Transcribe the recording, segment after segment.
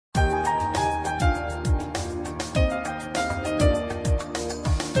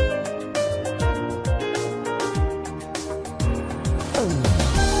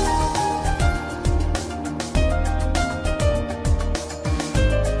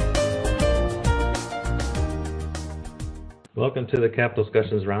Welcome to the Capital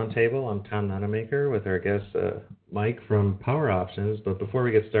Discussions Roundtable. I'm Tom Nonamaker with our guest Mike from PowerOptions. But before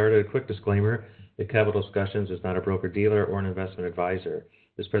we get started, a quick disclaimer: the Capital Discussions is not a broker-dealer or an investment advisor.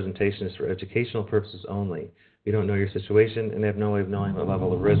 This presentation is for educational purposes only. We don't know your situation and have no way of knowing what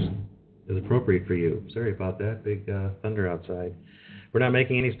level of risk is appropriate for you. Sorry about that, big thunder outside. We're not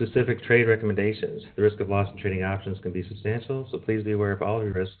making any specific trade recommendations. The risk of loss in trading options can be substantial, so please be aware of all of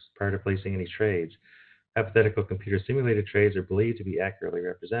your risks prior to placing any trades. Hypothetical computer-simulated trades are believed to be accurately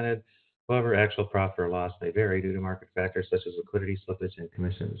represented. However, actual profit or loss may vary due to market factors such as liquidity, slippage, and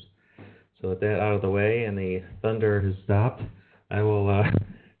commissions. So with that out of the way and the thunder has stopped, I will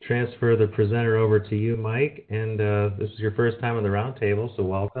transfer the presenter over to you, Mike. And this is your first time on the roundtable, so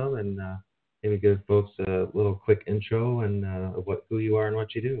welcome. And maybe give folks a little quick intro and of who you are and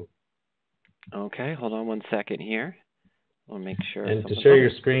what you do. Okay, hold on one second here. We'll make sure. And to share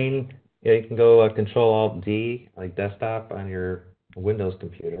your screen, yeah, you can go Control-Alt-D, like desktop, on your Windows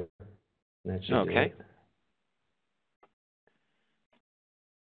computer. And that should do it.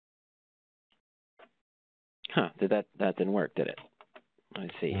 Huh, that didn't work, did it?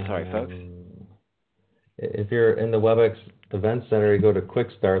 Let's see. Sorry, folks. If you're in the WebEx Event Center, you go to Quick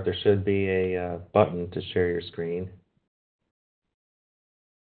Start, there should be a button to share your screen.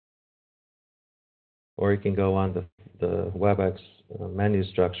 Or you can go on the WebEx menu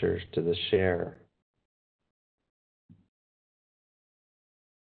structures to the share.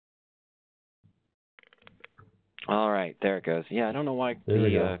 All right, there it goes. Yeah, I don't know why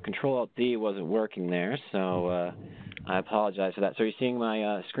the Control-Alt-D wasn't working there, so I apologize for that. So you're seeing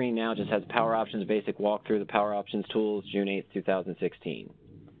my screen now just has PowerOptions basic walkthrough, the PowerOptions tools, June 8th, 2016.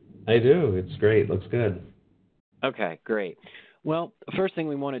 I do. It's great. Looks good. Okay, great. Well, first thing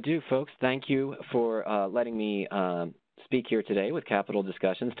we want to do, folks, thank you for letting me speak here today with Capital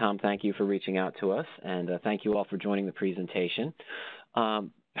Discussions. Tom, thank you for reaching out to us, and thank you all for joining the presentation.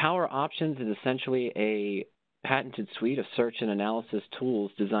 PowerOptions is essentially a patented suite of search and analysis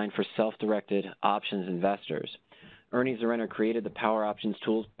tools designed for self-directed options investors. Ernie Zeriner created the PowerOptions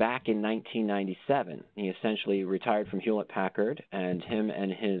tools back in 1997. He essentially retired from Hewlett-Packard, and him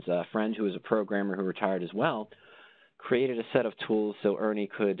and his friend, who was a programmer who retired as well, created a set of tools so Ernie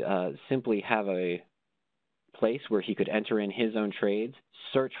could simply have a place where he could enter in his own trades,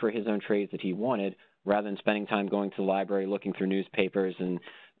 search for his own trades that he wanted, rather than spending time going to the library, looking through newspapers, and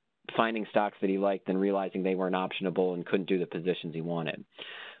finding stocks that he liked and realizing they weren't optionable and couldn't do the positions he wanted.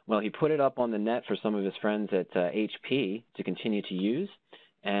 Well, he put it up on the net for some of his friends at HP to continue to use,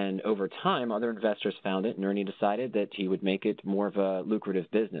 and over time, other investors found it, and Ernie decided that he would make it more of a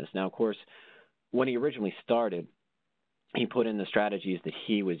lucrative business. Now, of course, when he originally started, he put in the strategies that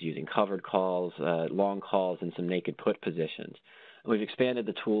he was using: covered calls, long calls, and some naked put positions. We've expanded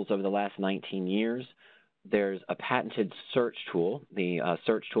the tools over the last 19 years. There's a patented search tool. The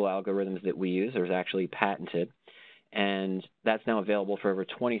search tool algorithms that we use are actually patented, and that's now available for over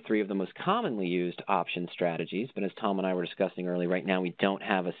 23 of the most commonly used option strategies. But as Tom and I were discussing earlier, right now we don't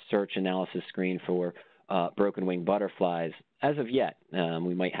have a search analysis screen for broken wing butterflies as of yet.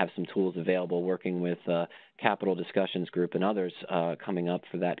 We might have some tools available working with Capital Discussions Group and others coming up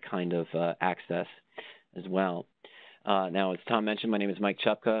for that kind of access as well. Now, as Tom mentioned, my name is Mike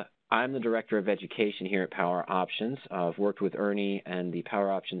Chupka. I'm the Director of Education here at PowerOptions. I've worked with Ernie and the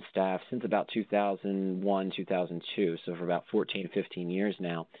PowerOptions staff since about 2001, 2002, so for about 14, 15 years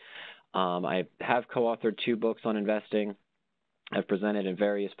now. I have co-authored 2 books on investing. I've presented in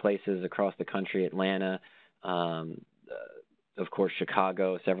various places across the country: Atlanta, of course,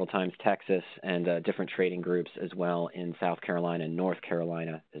 Chicago, several times Texas, and different trading groups as well in South Carolina and North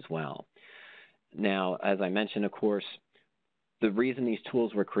Carolina as well. Now, as I mentioned, of course, the reason these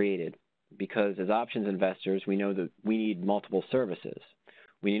tools were created, because as options investors, we know that we need multiple services.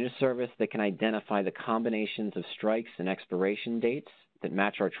 We need a service that can identify the combinations of strikes and expiration dates that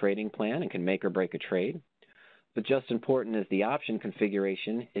match our trading plan and can make or break a trade. But just important as the option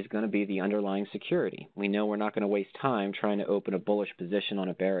configuration is going to be the underlying security. We know we're not going to waste time trying to open a bullish position on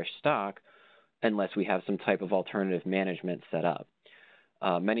a bearish stock unless we have some type of alternative management set up.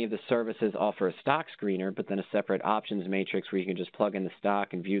 Many of the services offer a stock screener, but then a separate options matrix where you can just plug in the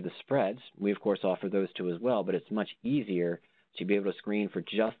stock and view the spreads. We, of course, offer those too as well, but it's much easier to be able to screen for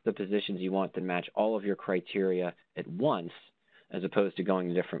just the positions you want to match all of your criteria at once, as opposed to going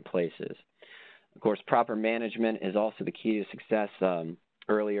to different places. Of course, proper management is also the key to success.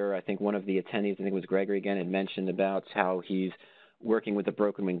 Earlier, I think one of the attendees, I think it was Gregory again, had mentioned about how he's working with the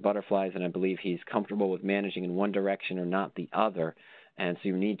broken wing butterflies, and I believe he's comfortable with managing in one direction or not the other. And so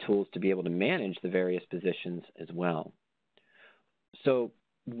you need tools to be able to manage the various positions as well. So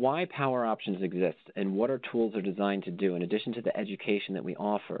why Power Options exists and what our tools are designed to do, in addition to the education that we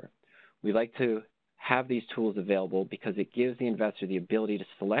offer, we like to have these tools available because it gives the investor the ability to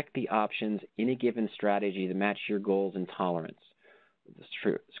select the options in a given strategy to match your goals and tolerance.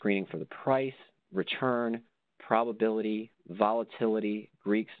 Screening for the price, return, probability, volatility,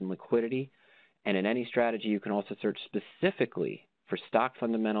 Greeks, and liquidity. And in any strategy, you can also search specifically for stock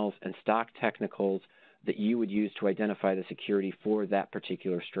fundamentals and stock technicals that you would use to identify the security for that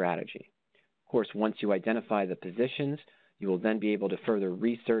particular strategy. Of course, once you identify the positions, you will then be able to further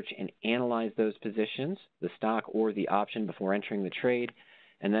research and analyze those positions, the stock or the option, before entering the trade.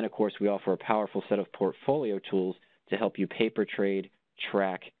 And then, of course, we offer a powerful set of portfolio tools to help you paper trade,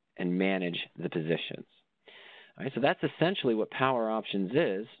 track, and manage the positions. All right, so that's essentially what Power Options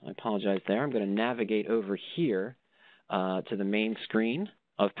is. I apologize there. I'm going to navigate over here to the main screen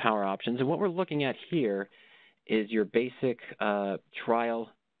of Power Options. And what we're looking at here is your basic trial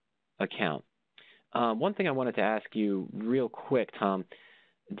account. One thing I wanted to ask you real quick, Tom,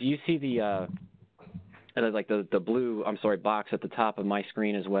 do you see the blue, box at the top of my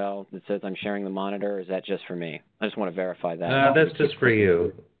screen as well that says I'm sharing the monitor? Or is that just for me? I just want to verify that. That's just for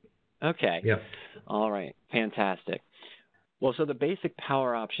you. Okay. Yep. All right. Fantastic. Well, so the basic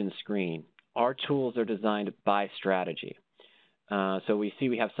Power Options screen, our tools are designed by strategy. So we see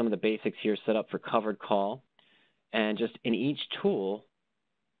we have some of the basics here set up for covered call. And just in each tool,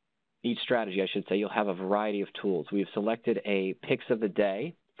 each strategy, I should say, you'll have a variety of tools. We've selected a picks of the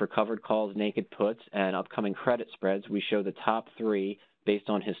day for covered calls, naked puts, and upcoming credit spreads. We show the top 3 based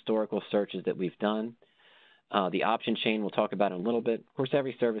on historical searches that we've done. The option chain we'll talk about in a little bit. Of course,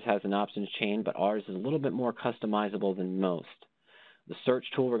 every service has an options chain, but ours is a little bit more customizable than most. The search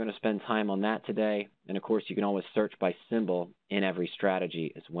tool, we're going to spend time on that today. And, of course, you can always search by symbol in every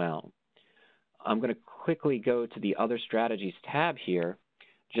strategy as well. I'm going to quickly go to the Other Strategies tab here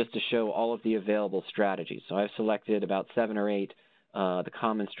just to show all of the available strategies. So I've selected about 7 or 8, the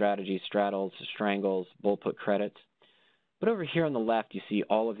common strategies, straddles, strangles, bull put credits. But over here on the left, you see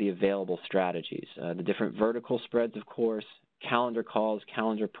all of the available strategies, the different vertical spreads, of course, calendar calls,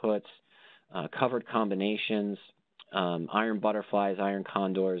 calendar puts, covered combinations, iron butterflies, iron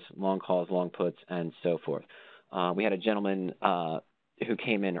condors, long calls, long puts, and so forth. We had a gentleman who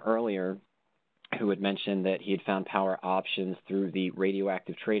came in earlier who had mentioned that he had found Power Options through the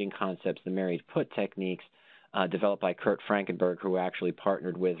radioactive trading concepts, the married put techniques, developed by Kurt Frankenberg, who we're actually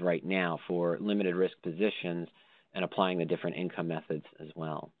partnered with right now for limited risk positions and applying the different income methods as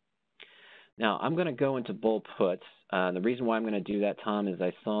well. Now, I'm going to go into bull puts. The reason why I'm going to do that, Tom, is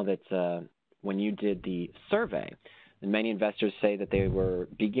I saw that when you did the survey, and many investors say that they were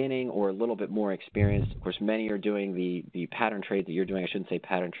beginning or a little bit more experienced. Of course, many are doing the pattern trades that you're doing. I shouldn't say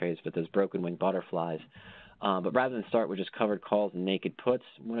pattern trades, but those broken wing butterflies. But rather than start with just covered calls and naked puts,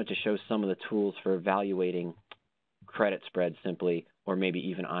 I wanted to show some of the tools for evaluating credit spreads simply, or maybe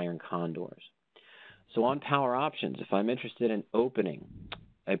even iron condors. So on Power Options, if I'm interested in opening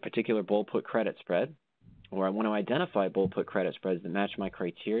a particular bull put credit spread, or I want to identify bull put credit spreads that match my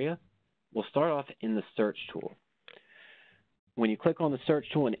criteria, we'll start off in the search tool. When you click on the search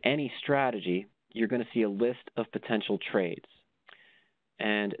tool in any strategy, you're going to see a list of potential trades.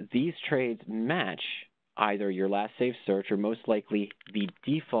 And these trades match either your last saved search or most likely the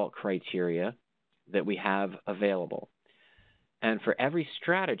default criteria that we have available. And for every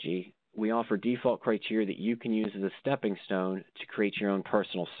strategy, we offer default criteria that you can use as a stepping stone to create your own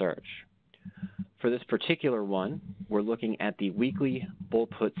personal search. For this particular one, we're looking at the weekly bull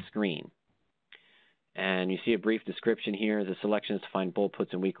put screen. And you see a brief description here. The selection is to find bull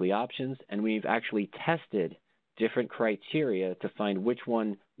puts and weekly options. And we've actually tested different criteria to find which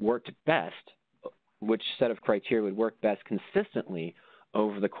one worked best, which set of criteria would work best consistently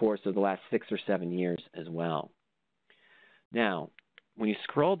over the course of the last 6 or 7 years as well. Now, when you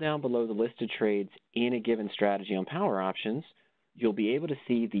scroll down below the listed trades in a given strategy on Power Options, you'll be able to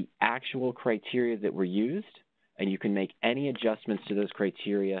see the actual criteria that were used, and you can make any adjustments to those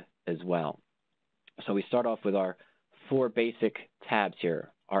criteria as well. So we start off with our 4 basic tabs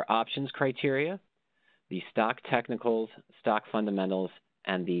here, our options criteria, the stock technicals, stock fundamentals,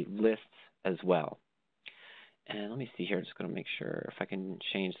 and the lists as well. And let me see here, I'm just going to make sure if I can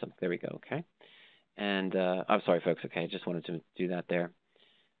change something. There we go, okay. And I'm sorry, folks, okay, I just wanted to do that there.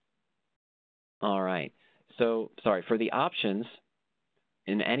 All right, so sorry, for the options,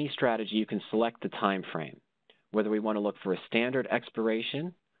 in any strategy, you can select the time frame, whether we want to look for a standard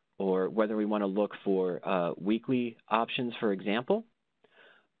expiration or whether we want to look for weekly options, for example,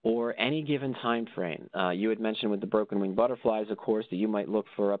 or any given time frame. You had mentioned with the broken wing butterflies, of course, that you might look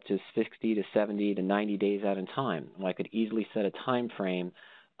for up to 60 to 70 to 90 days out in time. Well, I could easily set a time frame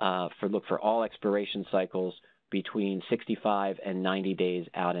look for all expiration cycles between 65 and 90 days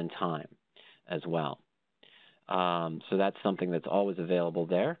out in time as well. So that's something that's always available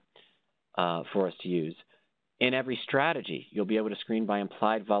there for us to use. In every strategy, you'll be able to screen by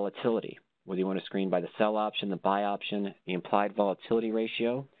implied volatility, whether you want to screen by the sell option, the buy option, the implied volatility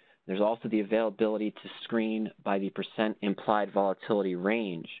ratio. There's also the availability to screen by the percent implied volatility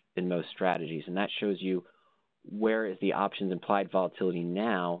range in most strategies, and that shows you where is the option's implied volatility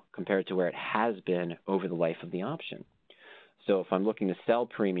now compared to where it has been over the life of the option. So if I'm looking to sell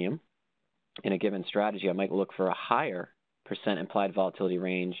premium in a given strategy, I might look for a higher percent implied volatility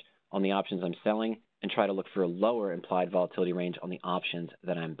range on the options I'm selling and try to look for a lower implied volatility range on the options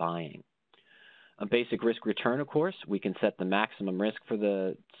that I'm buying. A basic risk return, of course, we can set the maximum risk for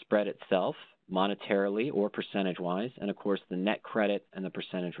the spread itself, monetarily or percentage-wise, and of course the net credit and the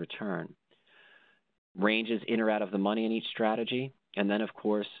percentage return. Ranges in or out of the money in each strategy, and then of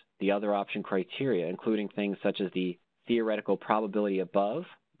course the other option criteria, including things such as the theoretical probability above,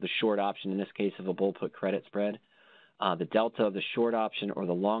 the short option in this case of a bull put credit spread, the delta of the short option or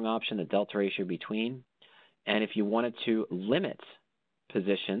the long option, the delta ratio between, and if you wanted to limit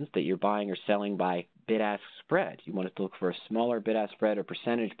positions that you're buying or selling by bid-ask spread, you wanted to look for a smaller bid-ask spread or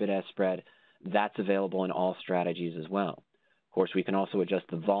percentage bid-ask spread, that's available in all strategies as well. Of course, we can also adjust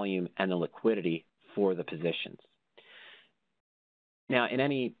the volume and the liquidity for the positions. Now,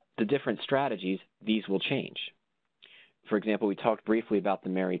 in the different strategies, these will change. For example, we talked briefly about the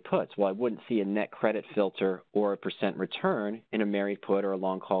married puts. Well, I wouldn't see a net credit filter or a percent return in a married put or a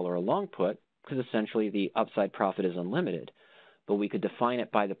long call or a long put because essentially the upside profit is unlimited. But we could define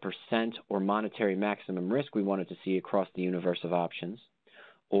it by the percent or monetary maximum risk we wanted to see across the universe of options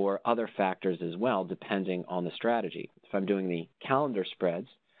or other factors as well, depending on the strategy. If I'm doing the calendar spreads,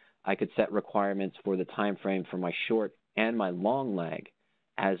 I could set requirements for the time frame for my short and my long leg,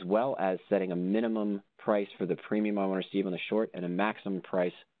 as well as setting a minimum price for the premium I want to receive on the short and a maximum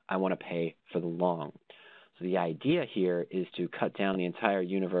price I want to pay for the long. So the idea here is to cut down the entire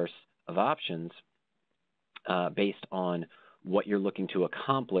universe of options based on what you're looking to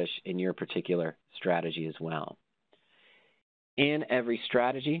accomplish in your particular strategy as well. In every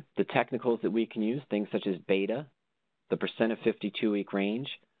strategy, the technicals that we can use, things such as beta, the percent of 52-week range,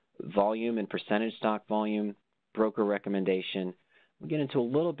 volume and percentage stock volume, broker recommendation. We get into a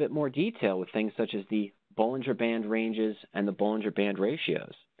little bit more detail with things such as the Bollinger Band ranges and the Bollinger Band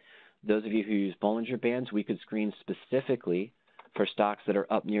ratios. Those of you who use Bollinger Bands, we could screen specifically for stocks that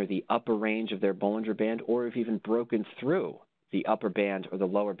are up near the upper range of their Bollinger Band or have even broken through the upper band or the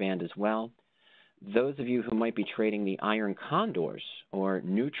lower band as well. Those of you who might be trading the iron condors or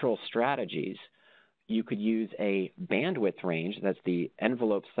neutral strategies, you could use a bandwidth range, that's the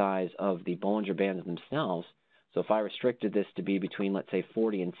envelope size of the Bollinger Bands themselves. So if I restricted this to be between, let's say,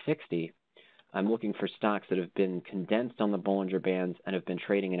 40 and 60, I'm looking for stocks that have been condensed on the Bollinger Bands and have been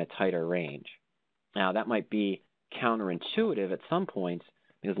trading in a tighter range. Now, that might be counterintuitive at some points,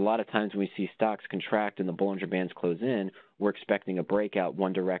 because a lot of times when we see stocks contract and the Bollinger Bands close in, we're expecting a breakout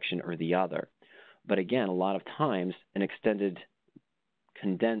one direction or the other. But again, a lot of times an extended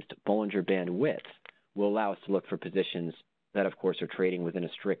condensed Bollinger Band width will allow us to look for positions that, of course, are trading within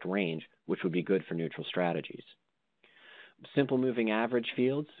a strict range, which would be good for neutral strategies. Simple moving average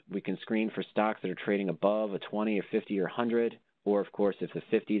fields, we can screen for stocks that are trading above a 20 or 50 or 100, or, of course, if the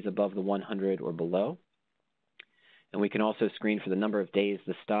 50 is above the 100 or below. And we can also screen for the number of days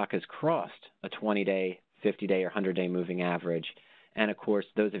the stock has crossed a 20-day, 50-day, or 100-day moving average. And, of course,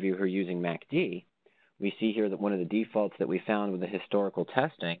 those of you who are using MACD, we see here that one of the defaults that we found with the historical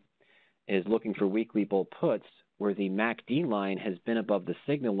testing is looking for weekly bull puts where the MACD line has been above the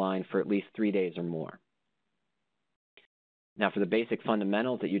signal line for at least 3 days or more. Now, for the basic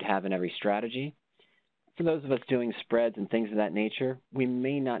fundamentals that you'd have in every strategy, for those of us doing spreads and things of that nature, we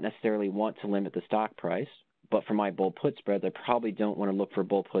may not necessarily want to limit the stock price. But for my bull put spreads, I probably don't want to look for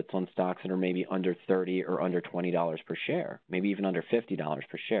bull puts on stocks that are maybe under $30 or under $20 per share, maybe even under $50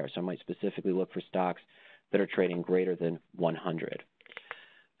 per share. So I might specifically look for stocks that are trading greater than 100.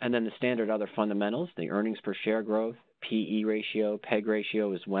 And then the standard other fundamentals, the earnings per share growth, PE ratio, PEG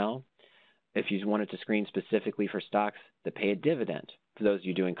ratio as well. If you wanted to screen specifically for stocks that pay a dividend, for those of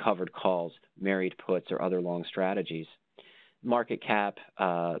you doing covered calls, married puts, or other long strategies. Market cap,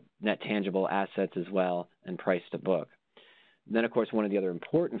 net tangible assets as well, and price to book. And then, of course, one of the other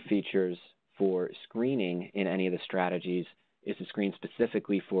important features for screening in any of the strategies is to screen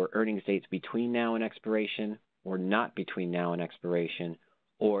specifically for earnings dates between now and expiration, or not between now and expiration,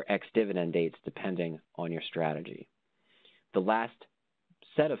 or ex-dividend dates, depending on your strategy. The last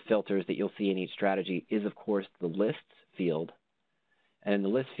set of filters that you'll see in each strategy is, of course, the lists field. And in the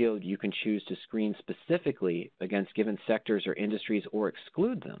list field, you can choose to screen specifically against given sectors or industries or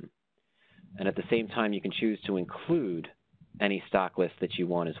exclude them. And at the same time, you can choose to include any stock list that you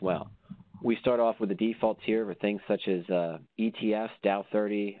want as well. We start off with the defaults here for things such as ETFs, Dow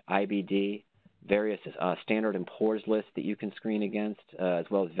 30, IBD, various Standard & Poor's lists that you can screen against, as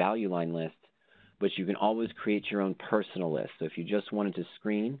well as value line lists. But you can always create your own personal list. So if you just wanted to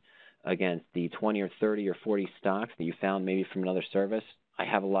screen against the 20 or 30 or 40 stocks that you found maybe from another service, I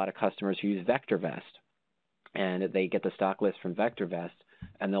have a lot of customers who use VectorVest. And they get the stock list from VectorVest,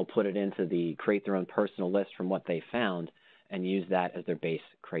 and they'll put it into the create their own personal list from what they found and use that as their base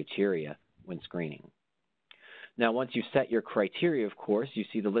criteria when screening. Now, once you've set your criteria, of course, you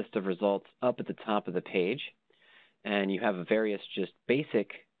see the list of results up at the top of the page, and you have a various just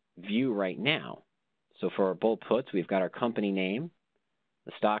basic view right now. So for our bull puts, we've got our company name,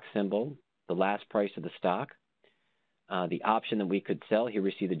 the stock symbol, the last price of the stock, the option that we could sell. Here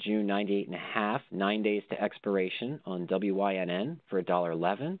we see the June 98.5, 9 days to expiration on WYNN for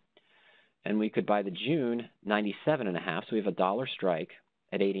 $1.11. And we could buy the June 97.5, so we have a dollar strike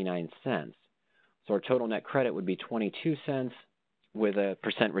at 89 cents. So our total net credit would be 22 cents with a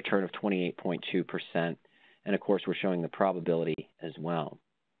percent return of 28.2%. And of course, we're showing the probability as well.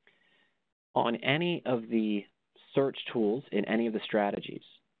 On any of the search tools in any of the strategies,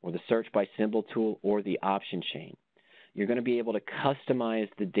 or the search by symbol tool or the option chain, you're going to be able to customize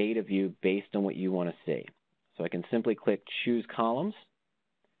the data view based on what you want to see. So I can simply click Choose Columns,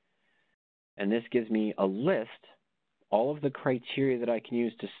 and this gives me a list, all of the criteria that I can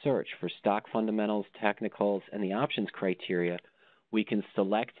use to search for stock fundamentals, technicals, and the options criteria we can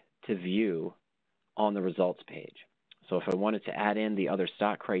select to view on the results page. So if I wanted to add in the other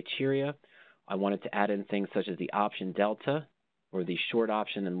stock criteria, I wanted to add in things such as the option delta or the short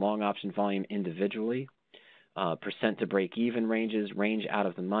option and long option volume individually, percent to break even ranges, range out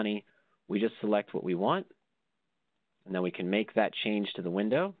of the money. We just select what we want, and then we can make that change to the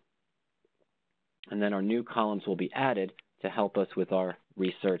window. And then our new columns will be added to help us with our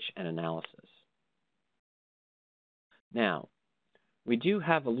research and analysis. Now, we do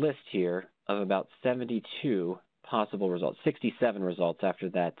have a list here of about 72 possible results, 67 results after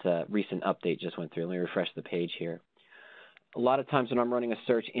that recent update just went through. Let me refresh the page here. A lot of times when I'm running a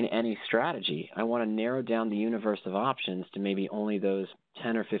search in any strategy, I want to narrow down the universe of options to maybe only those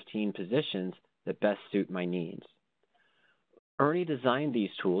 10 or 15 positions that best suit my needs. Ernie designed these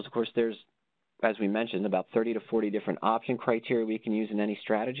tools. Of course, there's, as we mentioned, about 30 to 40 different option criteria we can use in any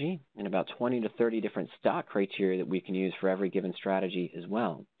strategy, and about 20 to 30 different stock criteria that we can use for every given strategy as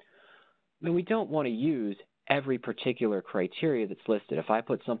well. But we don't want to use every particular criteria that's listed. If I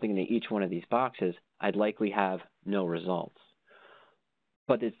put something into each one of these boxes, I'd likely have no results.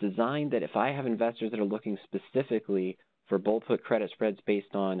 But it's designed that if I have investors that are looking specifically for bull put credit spreads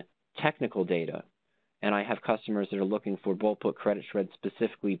based on technical data, and I have customers that are looking for bull put credit spreads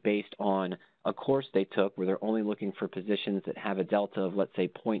specifically based on a course they took where they're only looking for positions that have a delta of, let's say,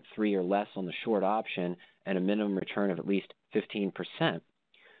 0.3 or less on the short option and a minimum return of at least 15%.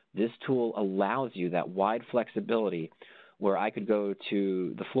 This tool allows you that wide flexibility where I could go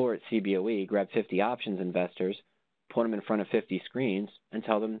to the floor at CBOE, grab 50 options investors, put them in front of 50 screens, and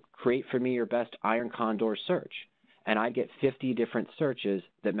tell them, create for me your best iron condor search. And I'd get 50 different searches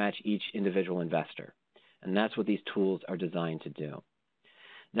that match each individual investor. And that's what these tools are designed to do.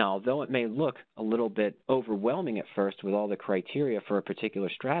 Now, although it may look a little bit overwhelming at first with all the criteria for a particular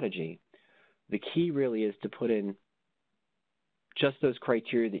strategy, the key really is to put in just those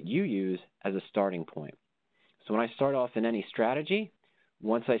criteria that you use as a starting point. So when I start off in any strategy,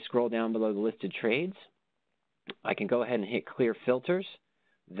 once I scroll down below the listed trades, I can go ahead and hit Clear Filters.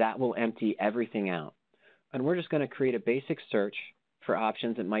 That will empty everything out. And we're just going to create a basic search for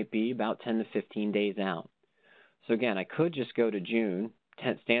options that might be about 10 to 15 days out. So again, I could just go to June,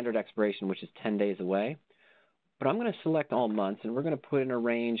 standard expiration, which is 10 days away. But I'm going to select all months, and we're going to put in a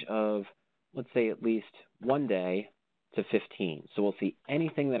range of, let's say, at least 1 day to 15. So we'll see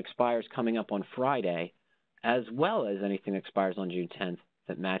anything that expires coming up on Friday, as well as anything that expires on June 10th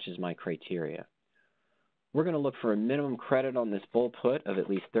that matches my criteria. We're going to look for a minimum credit on this bull put of at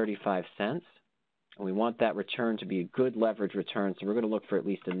least 35 cents. And we want that return to be a good leverage return, so we're going to look for at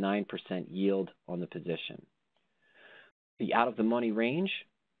least a 9% yield on the position. The out-of-the-money range,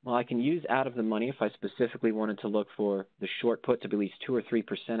 well, I can use out-of-the-money if I specifically wanted to look for the short put to be at least 2 or 3%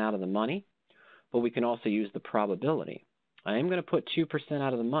 out of the money, but we can also use the probability. I am going to put 2%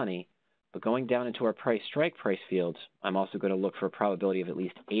 out of the money, but going down into our price strike price fields, I'm also going to look for a probability of at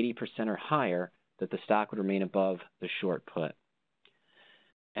least 80% or higher that the stock would remain above the short put.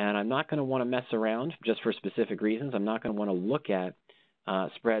 And I'm not going to want to mess around just for specific reasons. I'm not going to want to look at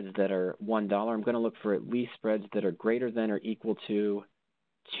spreads that are $1. I'm going to look for at least spreads that are greater than or equal to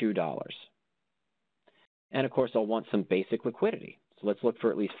 $2. And of course, I'll want some basic liquidity. So let's look for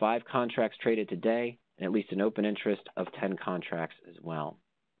at least 5 contracts traded today and at least an open interest of 10 contracts as well.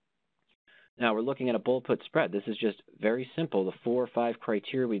 Now we're looking at a bull put spread. This is just very simple, the 4 or 5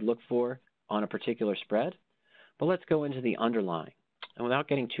 criteria we look for on a particular spread. But let's go into the underlying. And without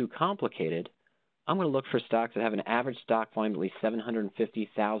getting too complicated, I'm going to look for stocks that have an average stock volume of at least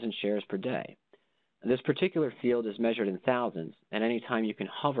 750,000 shares per day. And this particular field is measured in thousands, and anytime you can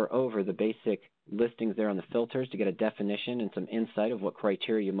hover over the basic listings there on the filters to get a definition and some insight of what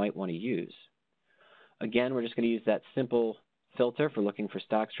criteria you might want to use. Again, we're just going to use that simple filter for looking for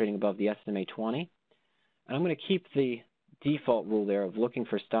stocks trading above the SMA 20. And I'm going to keep the default rule there of looking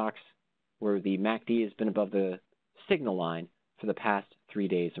for stocks where the MACD has been above the signal line for the past 3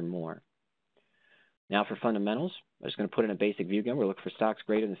 days or more. Now for fundamentals, I'm just going to put in a basic view again. We're looking for stocks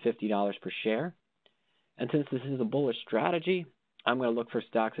greater than $50 per share. And since this is a bullish strategy, I'm going to look for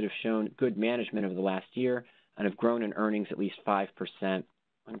stocks that have shown good management over the last year and have grown in earnings at least 5%. I'm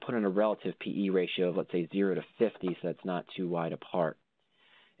going to put in a relative PE ratio of, let's say, 0 to 50, so that's not too wide apart.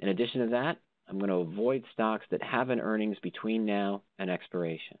 In addition to that, I'm going to avoid stocks that have an earnings between now and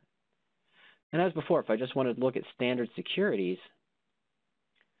expiration. And as before, if I just wanted to look at standard securities,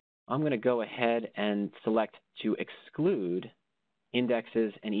 I'm going to go ahead and select to exclude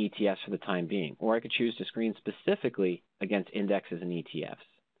indexes and ETFs for the time being, or I could choose to screen specifically against indexes and ETFs.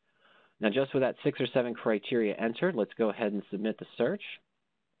 Now, just with that 6 or 7 criteria entered, let's go ahead and submit the search.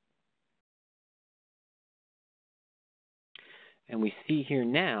 And we see here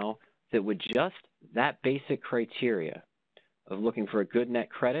now that with just that basic criteria of looking for a good net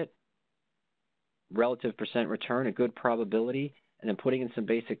credit, relative percent return, a good probability, and then putting in some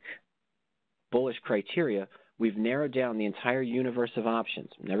basic bullish criteria, we've narrowed down the entire universe of options.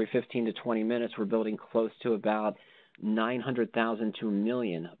 And every 15 to 20 minutes, we're building close to about 900,000 to 1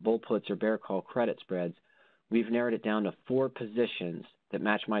 million bull puts or bear call credit spreads. We've narrowed it down to 4 positions that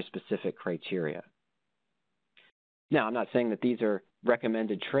match my specific criteria. Now, I'm not saying that these are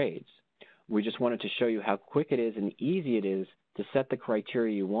recommended trades. We just wanted to show you how quick it is and easy it is to set the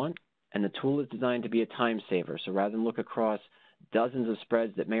criteria you want, and the tool is designed to be a time saver. So rather than look across dozens of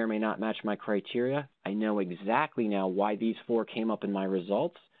spreads that may or may not match my criteria, I know exactly now why these 4 came up in my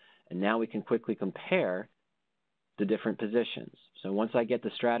results, and now we can quickly compare the different positions. So once I get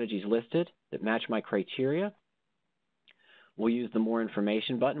the strategies listed that match my criteria, we'll use the More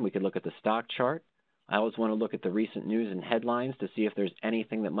Information button. We could look at the stock chart. I always want to look at the recent news and headlines to see if there's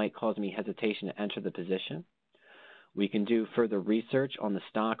anything that might cause me hesitation to enter the position. We can do further research on the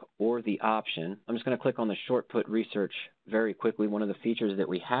stock or the option. I'm just going to click on the short put research very quickly. One of the features that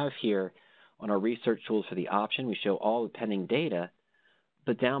we have here on our research tools for the option, we show all the pending data,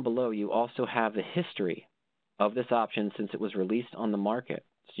 but down below you also have the history of this option since it was released on the market.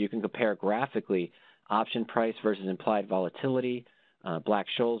 So you can compare graphically option price versus implied volatility,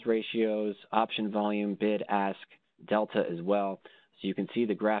 Black-Scholes ratios, option volume, bid, ask, delta as well. So you can see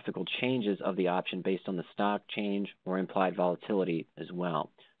the graphical changes of the option based on the stock change or implied volatility as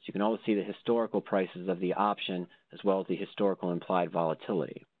well. So you can always see the historical prices of the option as well as the historical implied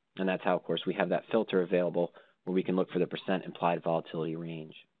volatility. And that's how, of course, we have that filter available where we can look for the percent implied volatility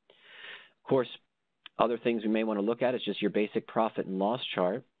range. Of course, other things we may want to look at is just your basic profit and loss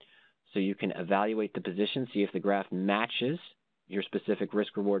chart. So you can evaluate the position, see if the graph matches your specific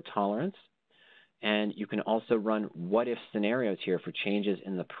risk-reward tolerance. And you can also run what-if scenarios here for changes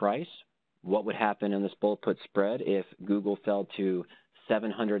in the price. What would happen in this bull put spread if Google fell to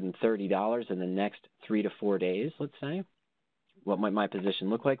 $730 in the next 3 to 4 days, let's say? What might my position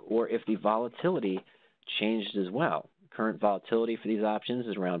look like? Or if the volatility changed as well. Current volatility for these options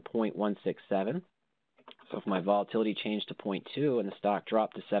is around 0.167. So if my volatility changed to 0.2 and the stock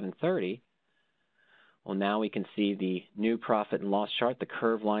dropped to 730, well, now we can see the new profit and loss chart, the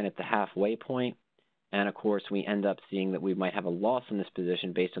curve line at the halfway point. And of course, we end up seeing that we might have a loss in this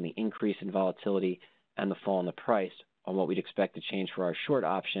position based on the increase in volatility and the fall in the price on what we'd expect to change for our short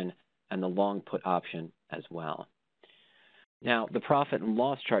option and the long put option as well. Now, the profit and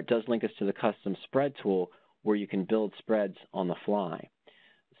loss chart does link us to the custom spread tool where you can build spreads on the fly.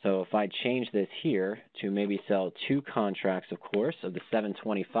 So if I change this here to maybe sell 2 contracts, of course, of the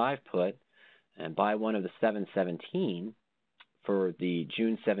 725 put and buy one of the 717 for the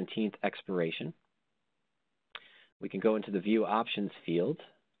June 17th expiration, we can go into the View Options field,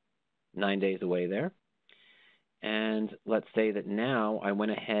 9 days away there. And let's say that now I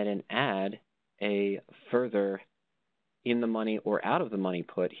went ahead and add a further in the money or out of the money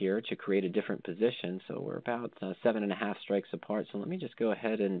put here to create a different position. So we're about 7.5 strikes apart. So let me just go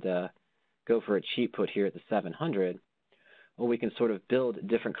ahead and go for a cheap put here at the 700. Well, we can sort of build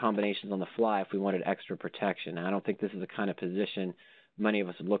different combinations on the fly if we wanted extra protection. Now, I don't think this is the kind of position many of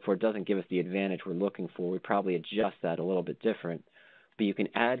us would look for. It doesn't give us the advantage we're looking for. We probably adjust that a little bit different. But you can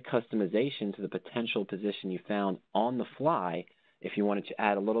add customization to the potential position you found on the fly if you wanted to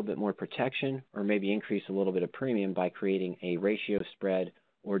add a little bit more protection or maybe increase a little bit of premium by creating a ratio spread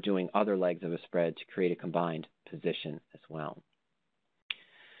or doing other legs of a spread to create a combined position as well.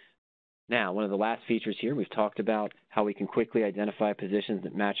 Now, one of the last features here, we've talked about how we can quickly identify positions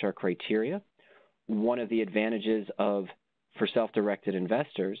that match our criteria. One of the advantages for self-directed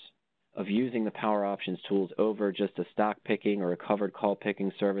investors of using the PowerOptions tools over just a stock picking or a covered call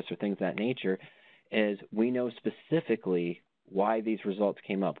picking service or things of that nature is we know specifically why these results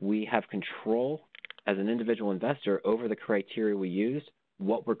came up. We have control as an individual investor over the criteria we used,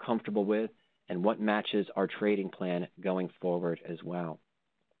 what we're comfortable with, and what matches our trading plan going forward as well.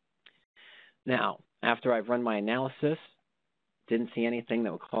 Now, after I've run my analysis, didn't see anything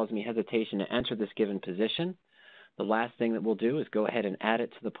that would cause me hesitation to enter this given position, the last thing that we'll do is go ahead and add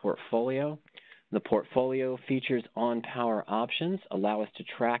it to the portfolio. The portfolio features on PowerOptions allow us to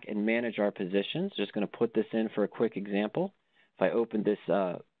track and manage our positions. Just going to put this in for a quick example. If I open this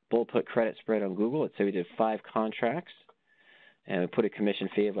bull put credit spread on Google, let's say we did 5 contracts, and we put a commission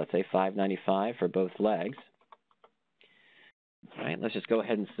fee of, let's say, $5.95 for both legs. All right, let's just go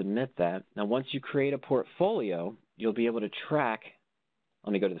ahead and submit that. Now, once you create a portfolio, you'll be able to track.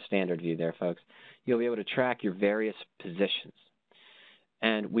 Let me go to the standard view there, folks. You'll be able to track your various positions.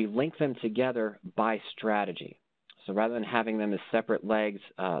 And we link them together by strategy. So rather than having them as separate legs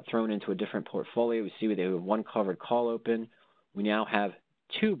thrown into a different portfolio, we see they have one covered call open. We now have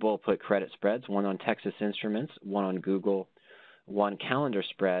 2 bull put credit spreads, one on Texas Instruments, one on Google, one calendar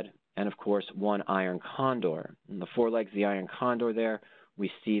spread, and of course, one iron condor. And the 4 legs of the iron condor there,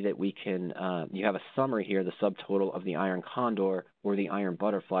 we see that we can, you have a summary here, the subtotal of the iron condor or the iron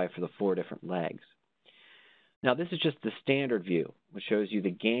butterfly for the 4 different legs. Now, this is just the standard view, which shows you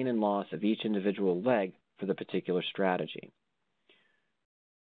the gain and loss of each individual leg for the particular strategy.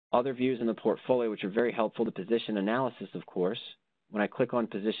 Other views in the portfolio, which are very helpful to position analysis, of course, when I click on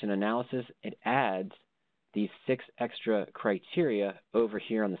position analysis, it adds these 6 extra criteria over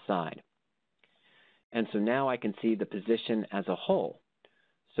here on the side. And so now I can see the position as a whole.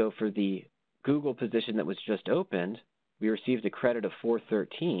 So for the Google position that was just opened, we received a credit of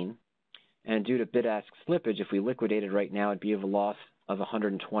 413, and due to bid-ask slippage, if we liquidated right now, it'd be of a loss of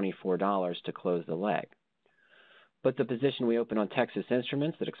 $124 to close the leg. But the position we opened on Texas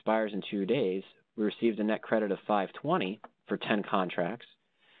Instruments that expires in 2 days, we received a net credit of 520 for 10 contracts,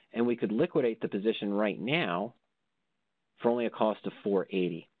 and we could liquidate the position right now for only a cost of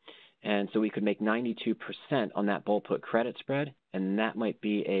 480. And so we could make 92% on that bull put credit spread, and that might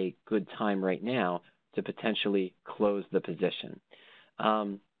be a good time right now to potentially close the position.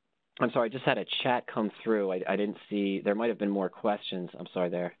 I'm sorry, I just had a chat come through. I didn't see, there might have been more questions. I'm sorry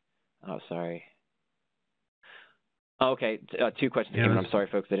there. Oh, sorry. Oh, okay, 2 questions. Yeah, I'm sorry,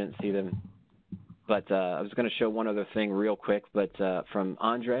 folks, I didn't see them. But I was going to show one other thing real quick, but from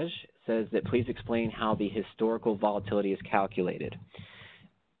Andrej says that please explain how the historical volatility is calculated.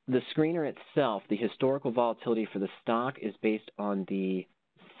 The screener itself, the historical volatility for the stock is based on the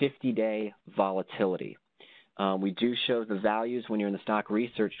 50-day volatility. We do show the values when you're in the stock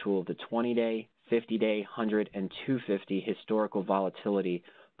research tool, the 20-day, 50-day, 100, and 250 historical volatility,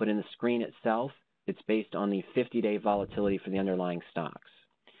 but in the screen itself, it's based on the 50-day volatility for the underlying stocks.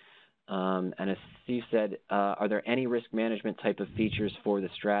 And as Steve said, are there any risk management type of features for the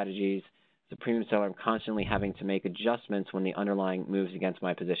strategies? As a premium seller, I'm constantly having to make adjustments when the underlying moves against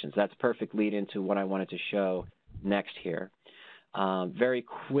my positions. That's perfect lead into what I wanted to show next here. Very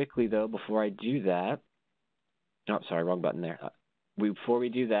quickly, though, before I do that, oh, sorry, wrong button there. Before we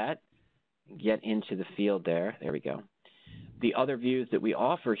do that, get into the field there. There we go. The other views that we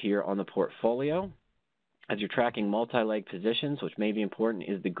offer here on the portfolio, as you're tracking multi-leg positions, which may be important,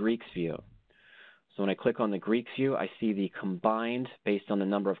 is the Greeks view. So when I click on the Greeks view, I see the combined, based on the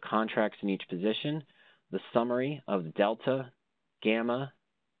number of contracts in each position, the summary of delta, gamma,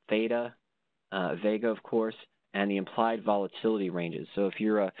 theta, vega, of course, and the implied volatility ranges. So if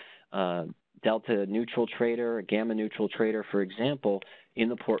you're a delta neutral trader, a gamma neutral trader, for example, in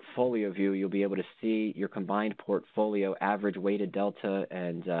the portfolio view, you'll be able to see your combined portfolio average weighted delta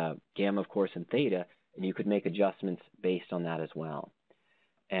and gamma, of course, and theta, and you could make adjustments based on that as well.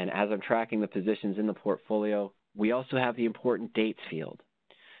 And as I'm tracking the positions in the portfolio, we also have the important dates field.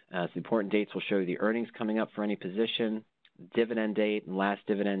 So the important dates will show you the earnings coming up for any position, dividend date and last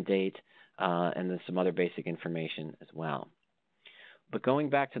dividend date, and then some other basic information as well. But going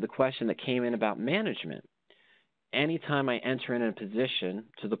back to the question that came in about management, anytime I enter in a position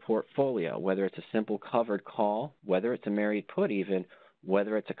to the portfolio, whether it's a simple covered call, whether it's a married put even,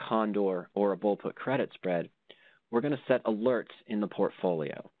 whether it's a condor or a bull put credit spread, we're going to set alerts in the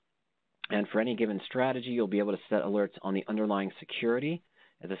portfolio. And for any given strategy, you'll be able to set alerts on the underlying security.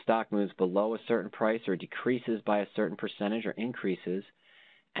 If the stock moves below a certain price or decreases by a certain percentage or increases,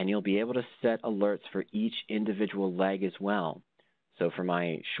 and you'll be able to set alerts for each individual leg as well. So for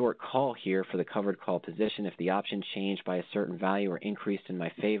my short call here for the covered call position, if the option changed by a certain value or increased in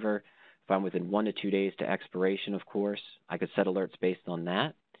my favor, if I'm within 1 to 2 days to expiration, of course, I could set alerts based on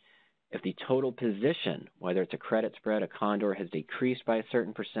that. If the total position, whether it's a credit spread, a condor, has decreased by a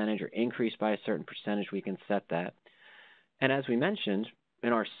certain percentage or increased by a certain percentage, we can set that. And as we mentioned,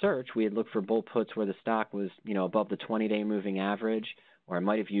 in our search, we had looked for bull puts where the stock was, above the 20-day moving average, or I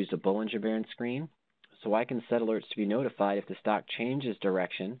might have used a Bollinger Band screen. So I can set alerts to be notified if the stock changes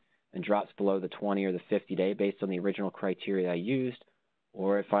direction and drops below the 20 or the 50-day based on the original criteria I used,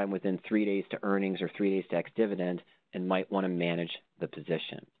 or if I'm within 3 days to earnings or 3 days to ex-dividend and might want to manage the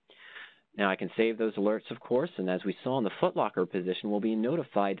position. Now, I can save those alerts, of course, and as we saw in the footlocker position, we'll be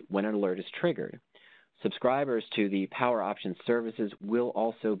notified when an alert is triggered. Subscribers to the PowerOptions services will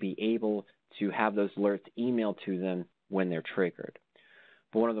also be able to have those alerts emailed to them when they're triggered.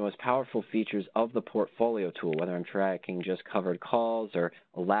 But one of the most powerful features of the portfolio tool, whether I'm tracking just covered calls or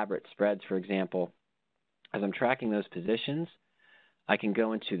elaborate spreads, for example, as I'm tracking those positions, I can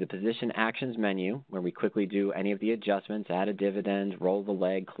go into the Position Actions menu where we quickly do any of the adjustments, add a dividend, roll the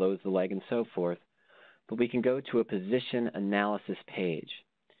leg, close the leg, and so forth. But we can go to a Position Analysis page.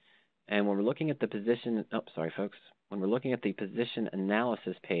 And when we're looking at the position, when we're looking at the Position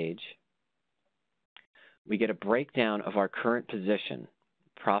Analysis page, we get a breakdown of our current position,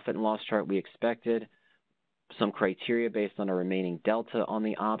 profit and loss chart we expected, some criteria based on our remaining delta on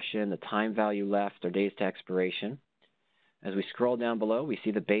the option, the time value left, or days to expiration. As we scroll down below, we see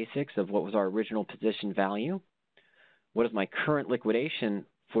the basics of what was our original position value. What is my current liquidation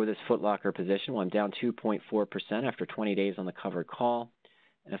for this footlocker position? Well, I'm down 2.4% after 20 days on the covered call.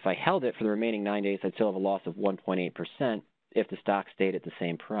 And if I held it for the remaining 9 days, I'd still have a loss of 1.8% if the stock stayed at the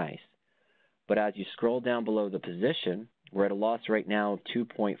same price. But as you scroll down below the position, we're at a loss right now of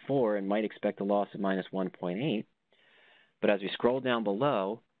 2.4 and might expect a loss of minus 1.8. But as we scroll down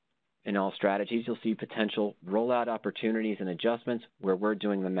below, in all strategies, you'll see potential rollout opportunities and adjustments where we're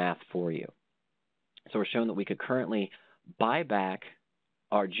doing the math for you. So we're showing that we could currently buy back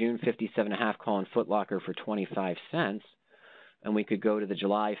our June 57.5 call in footlocker for 25 cents, and we could go to the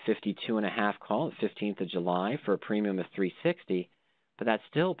July 52.5 call at 15th of July for a premium of 360, but that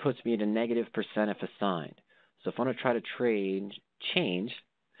still puts me at a negative percent if assigned. So if I want to try to change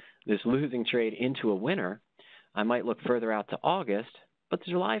this losing trade into a winner, I might look further out to August, but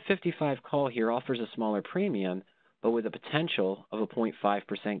the July 55 call here offers a smaller premium, but with a potential of a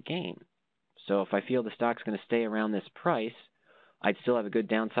 0.5% gain. So if I feel the stock's going to stay around this price, I'd still have a good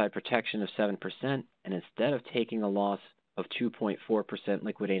downside protection of 7%, and instead of taking a loss of 2.4%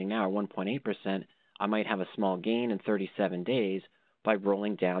 liquidating now, or 1.8%, I might have a small gain in 37 days by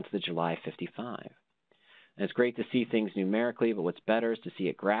rolling down to the July 55. And it's great to see things numerically, but what's better is to see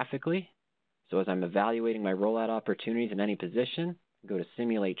it graphically. So as I'm evaluating my rollout opportunities in any position, go to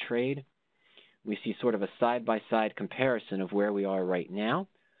Simulate Trade, we see sort of a side-by-side comparison of where we are right now,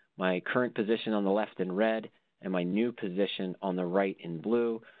 my current position on the left in red, and my new position on the right in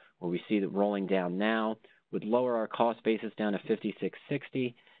blue, where we see that rolling down now would lower our cost basis down to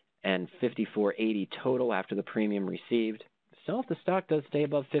 $56.60 and $54.80 total after the premium received. So if the stock does stay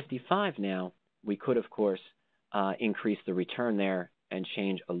above 55 now, we could, of course, increase the return there and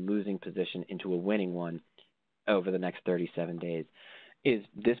change a losing position into a winning one over the next 37 days. Is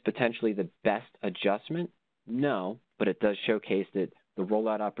this potentially the best adjustment? No, but it does showcase that the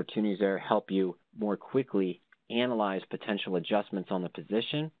rollout opportunities there help you more quickly analyze potential adjustments on the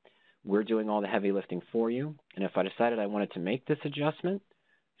position. We're doing all the heavy lifting for you, and if I decided I wanted to make this adjustment,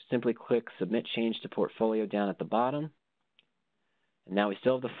 simply click Submit Change to Portfolio down at the bottom. And now we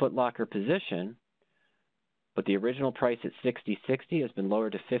still have the footlocker position, but the original price at $60.60 has been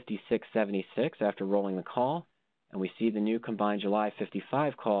lowered to $56.76 after rolling the call, and we see the new combined July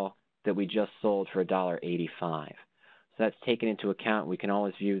 55 call that we just sold for $1.85. So that's taken into account. We can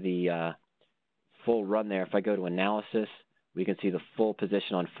always view the full run there. If I go to Analysis, we can see the full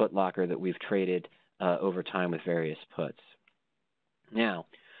position on footlocker that we've traded over time with various puts. Now,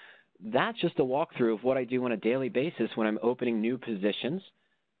 that's just a walkthrough of what I do on a daily basis when I'm opening new positions,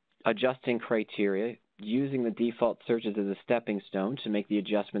 adjusting criteria, using the default searches as a stepping stone to make the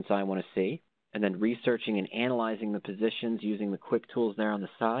adjustments I want to see, and then researching and analyzing the positions using the quick tools there on the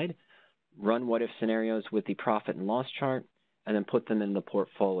side, run what-if scenarios with the profit and loss chart, and then put them in the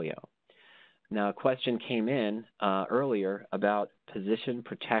portfolio. Now, a question came in earlier about position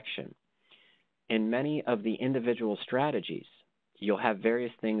protection. In many of the individual strategies, you'll have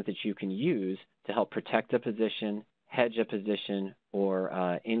various things that you can use to help protect a position, hedge a position,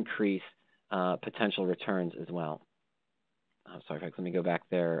 or increase potential returns as well. Sorry, folks, let me go back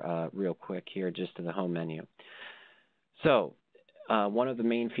there real quick here just to the home menu. So one of the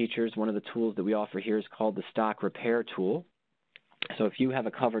main features, one of the tools that we offer here is called the stock repair tool. So if you have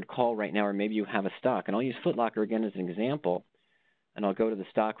a covered call right now, or maybe you have a stock, and I'll use Foot Locker again as an example, and I'll go to the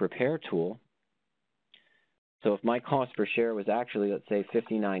stock repair tool. So if my cost per share was actually, let's say,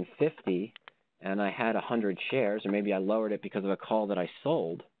 $59.50, and I had 100 shares, or maybe I lowered it because of a call that I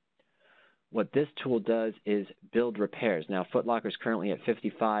sold, what this tool does is build repairs. Now, Foot Locker is currently at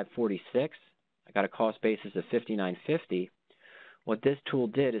 $55.46. I got a cost basis of $59.50. What this tool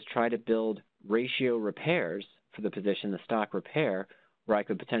did is try to build ratio repairs for the position, the stock repair, where I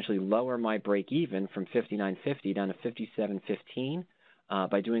could potentially lower my break even from $59.50 down to $57.15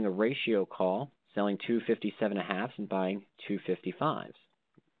 by doing a ratio call, selling 257.5s and buying 255s.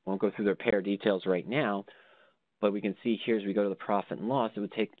 Won't go through the repair details right now, but we can see here as we go to the profit and loss, it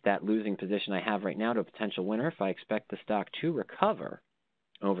would take that losing position I have right now to a potential winner if I expect the stock to recover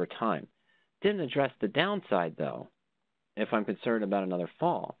over time. Didn't address the downside, though, if I'm concerned about another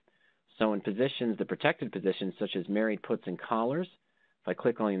fall. So in positions, the protected positions, such as married puts and collars, if I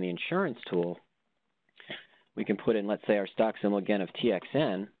click on the insurance tool, we can put in, let's say, our stock symbol again of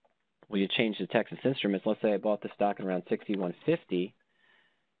TXN. Well, you change the Texas Instruments. Let's say I bought the stock at around $61.50,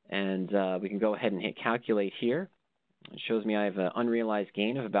 and we can go ahead and hit calculate here. It shows me I have an unrealized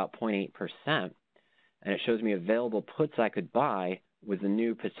gain of about 0.8%, and it shows me available puts I could buy with the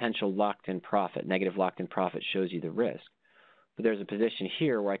new potential locked-in profit. Negative locked-in profit shows you the risk. But there's a position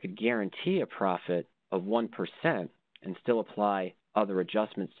here where I could guarantee a profit of 1% and still apply other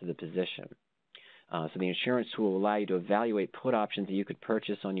adjustments to the position. So the insurance tool will allow you to evaluate put options that you could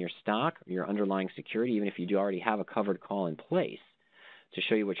purchase on your stock or your underlying security, even if you do already have a covered call in place, to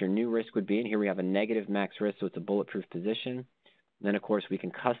show you what your new risk would be. And here we have a negative max risk, so it's a bulletproof position. And then, of course, we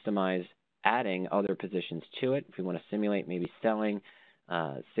can customize adding other positions to it. If we want to simulate maybe selling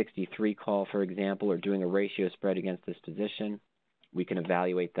 63 call, for example, or doing a ratio spread against this position, we can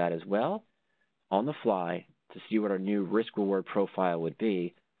evaluate that as well on the fly to see what our new risk-reward profile would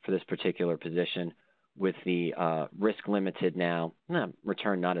be for this particular position with the risk-limited now,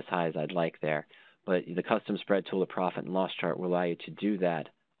 return not as high as I'd like there. But the custom spread tool, the profit and loss chart, will allow you to do that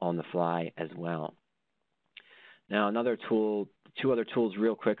on the fly as well. Now, another tool, two other tools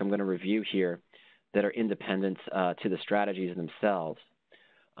real quick I'm going to review here that are independent to the strategies themselves.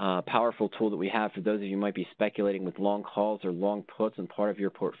 Powerful tool that we have for those of you who might be speculating with long calls or long puts on part of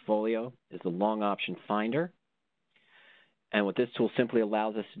your portfolio is the long option finder. And what this tool simply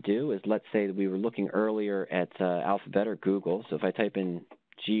allows us to do is, let's say that we were looking earlier at Alphabet or Google. So if I type in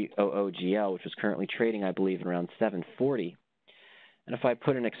GOOGL, which was currently trading, I believe, around 740, and if I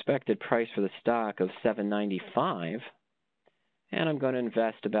put an expected price for the stock of $7.95, and I'm going to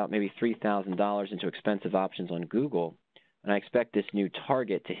invest about maybe $3,000 into expensive options on Google, and I expect this new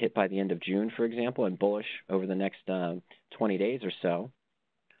target to hit by the end of June, for example, and bullish over the next 20 days or so,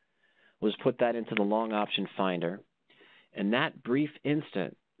 we'll just put that into the long option finder. In that brief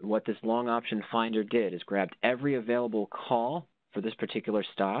instant, what this long option finder did is grabbed every available call for this particular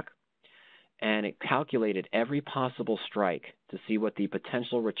stock, and it calculated every possible strike to see what the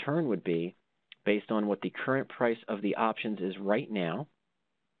potential return would be based on what the current price of the options is right now.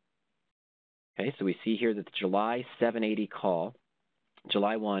 Okay, so we see here that the July 780 call,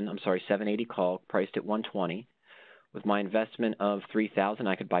 780 call priced at 120. With my investment of $3,000,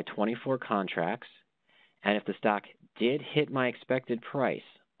 I could buy 24 contracts, and if the stock did hit my expected price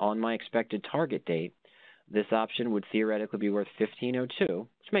on my expected target date, this option would theoretically be worth $15.02,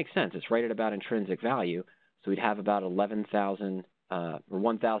 which makes sense. It's right at about intrinsic value, so we'd have about 11,000 or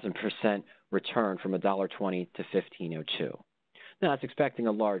 1,000% return from $1.20 to $15.02. Now, that's expecting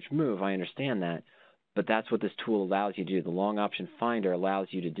a large move. I understand that, but that's what this tool allows you to do. The long option finder allows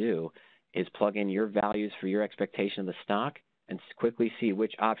you to do is plug in your values for your expectation of the stock and quickly see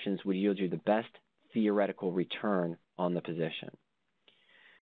which options would yield you the best theoretical return on the position.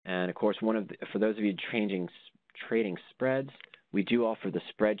 And of course, for those of you trading spreads, we do offer the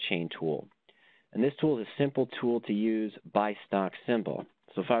spread chain tool. And this tool is a simple tool to use by stock symbol.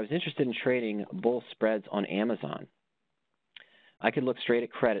 So if I was interested in trading bull spreads on Amazon, I could look straight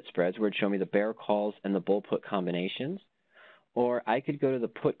at credit spreads where it'd show me the bear calls and the bull put combinations, or I could go to the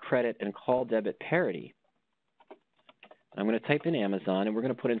put credit and call debit parity. I'm going to type in Amazon, and we're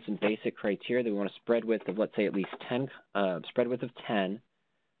going to put in some basic criteria that we want a spread width of, let's say, at least 10, spread width of 10,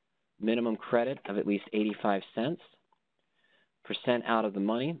 minimum credit of at least 85 cents, percent out of the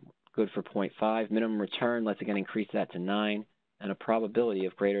money, good for 0.5, minimum return, let's again increase that to 9, and a probability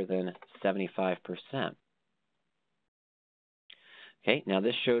of greater than 75%. Okay, now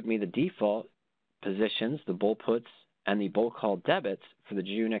this showed me the default positions, the bull puts and the bull call debits for the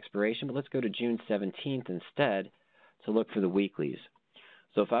June expiration, but let's go to June 17th instead to look for the weeklies.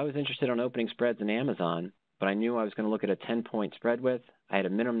 So if I was interested in opening spreads in Amazon, but I knew I was going to look at a 10-point spread width, I had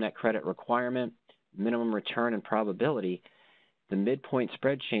a minimum net credit requirement, minimum return, and probability, the midpoint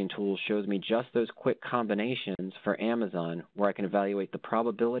spread chain tool shows me just those quick combinations for Amazon where I can evaluate the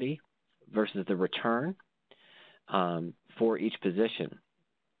probability versus the return for each position.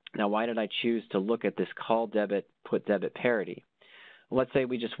 Now, why did I choose to look at this call debit, put debit parity? Well, let's say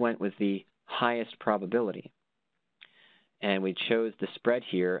we just went with the highest probability, and we chose the spread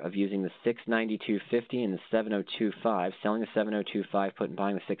here of using the 692.50 and the 702.5, selling the 702.5 put and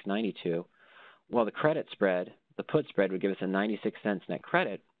buying the 692. Well, the credit spread, the put spread, would give us a 96 cents net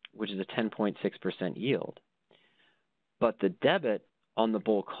credit, which is a 10.6% yield. But the debit on the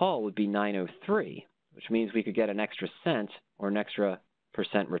bull call would be 903, which means we could get an extra cent or an extra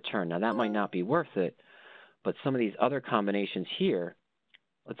percent return. Now, that might not be worth it, but some of these other combinations here,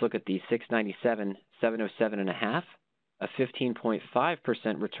 let's look at the 697, 707.5, a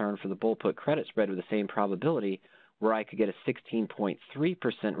 15.5% return for the bull put credit spread with the same probability, where I could get a 16.3%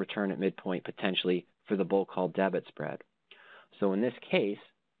 return at midpoint potentially for the bull call debit spread. So in this case,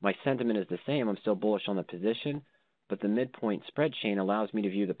 my sentiment is the same. I'm still bullish on the position, but the midpoint spread chain allows me to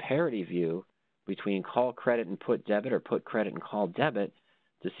view the parity view between call credit and put debit, or put credit and call debit,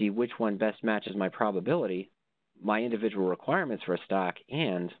 to see which one best matches my probability, my individual requirements for a stock,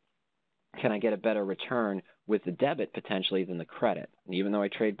 and can I get a better return with the debit potentially than the credit. And even though I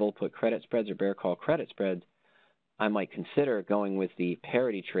trade bull put credit spreads or bear call credit spreads, I might consider going with the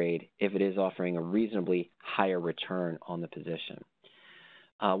parity trade if it is offering a reasonably higher return on the position.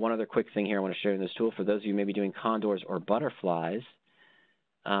 One other quick thing here I want to share in this tool, for those of you maybe doing condors or butterflies,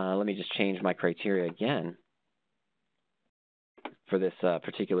 let me just change my criteria again for this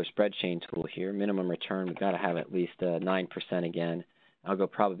particular spread chain tool here. Minimum return, we've got to have at least 9% again. I'll go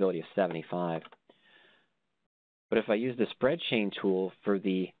probability of 75. But if I use the spread chain tool for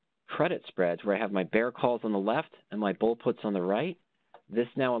the credit spreads, where I have my bear calls on the left and my bull puts on the right, this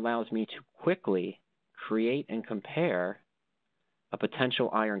now allows me to quickly create and compare a potential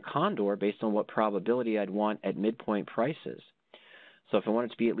iron condor based on what probability I'd want at midpoint prices. So if I want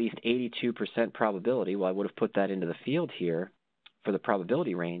it to be at least 82% probability, well, I would have put that into the field here for the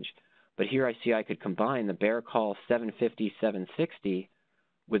probability range. But here I see I could combine the bear call 750, 760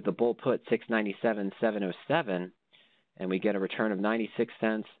 with the bull put 697, 707, and we get a return of 96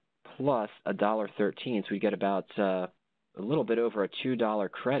 cents plus $1.13. So we get about a little bit over a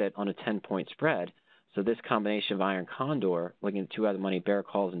 $2 credit on a 10-point spread. So this combination of iron condor, looking at two out of the money bear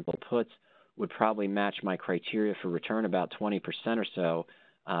calls and bull puts, would probably match my criteria for return about 20% or so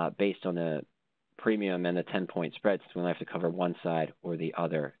based on the premium and the 10-point spread, since we only have to cover one side or the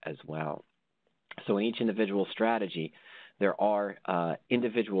other as well. So in each individual strategy, there are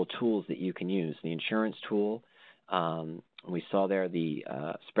individual tools that you can use. The insurance tool, we saw there the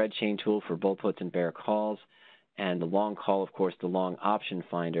spread chain tool for bull puts and bear calls, and the long call, of course, the long option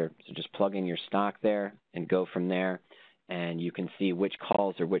finder. So just plug in your stock there and go from there, and you can see which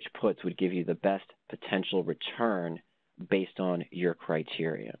calls or which puts would give you the best potential return based on your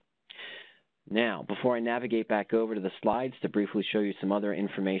criteria. Now, before I navigate back over to the slides to briefly show you some other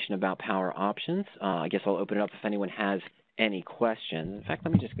information about PowerOptions, I guess I'll open it up if anyone has any questions. In fact,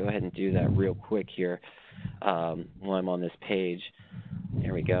 let me just go ahead and do that real quick here while I'm on this page.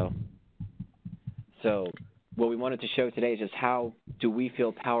 There we go. So what we wanted to show today is just how do we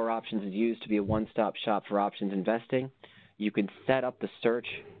feel PowerOptions is used to be a one-stop shop for options investing. You can set up the search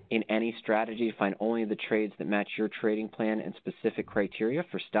in any strategy to find only the trades that match your trading plan and specific criteria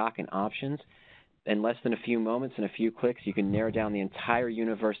for stock and options. In less than a few moments and a few clicks, you can narrow down the entire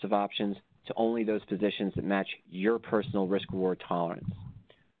universe of options to only those positions that match your personal risk-reward tolerance.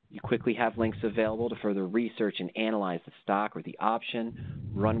 You quickly have links available to further research and analyze the stock or the option,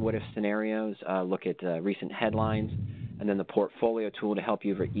 run what-if scenarios, look at recent headlines, and then the portfolio tool to help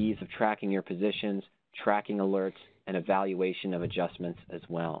you for ease of tracking your positions, tracking alerts, and evaluation of adjustments as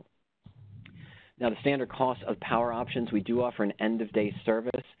well. Now, the standard cost of PowerOptions, we do offer an end-of-day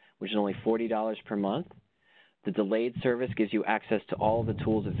service, which is only $40 per month. The delayed service gives you access to all the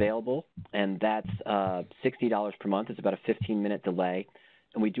tools available, and that's $60 per month. It's about a 15-minute delay.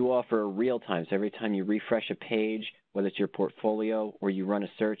 And we do offer real-time, so every time you refresh a page, whether it's your portfolio or you run a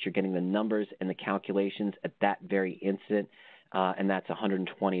search, you're getting the numbers and the calculations at that very instant, and that's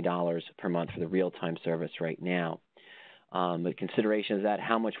 $120 per month for the real-time service right now. The consideration is that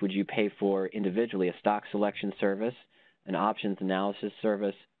how much would you pay for individually a stock selection service, an options analysis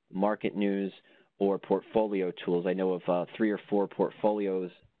service, market news, or portfolio tools? I know of 3 or 4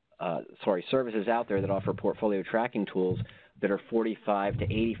 services out there that offer portfolio tracking tools that are $45 to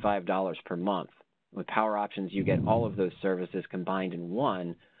 $85 per month. With PowerOptions, you get all of those services combined in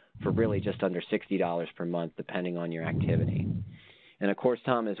one for really just under $60 per month, depending on your activity. And of course,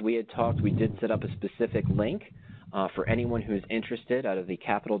 Tom, as we had talked, we did set up a specific link for anyone who's interested out of the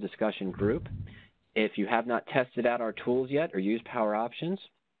Capital Discussion group. If you have not tested out our tools yet or used PowerOptions,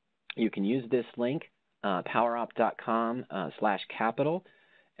 you can use this link, powerop.com/capital,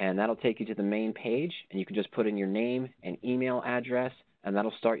 and that'll take you to the main page, and you can just put in your name and email address, and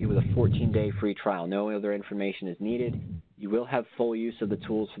that'll start you with a 14-day free trial. No other information is needed. You will have full use of the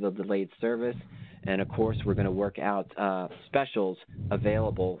tools for the delayed service, and of course, we're going to work out specials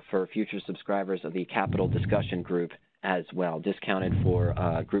available for future subscribers of the Capital Discussion group as well, discounted for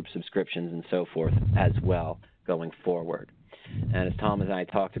group subscriptions and so forth as well going forward. And as Tom and I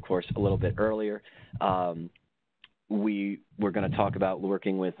talked, of course, a little bit earlier, we were going to talk about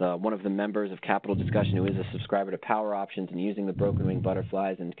working with one of the members of Capital Discussion who is a subscriber to PowerOptions and using the broken wing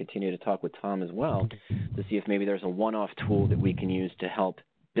butterflies, and continue to talk with Tom as well to see if maybe there's a one-off tool that we can use to help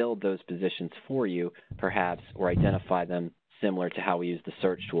build those positions for you, perhaps, or identify them similar to how we use the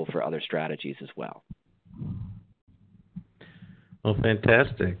search tool for other strategies as well. Well,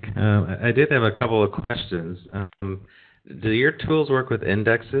 fantastic. I did have a couple of questions. Do your tools work with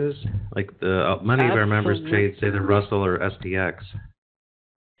indexes? Like many of our members trade, say, the Russell or SPX.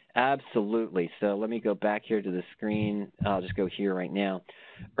 Absolutely. So let me go back here to the screen. I'll just go here right now.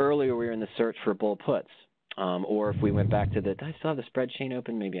 Earlier, we were in the search for bull puts. Or if we went back to do I still have the spread chain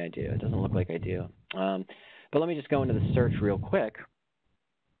open? Maybe I do. It doesn't look like I do. But let me just go into the search real quick.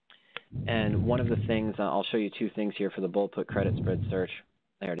 And one of the things, I'll show you 2 things here for the bull put credit spread search.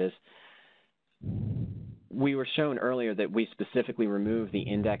 There it is. We were shown earlier that we specifically removed the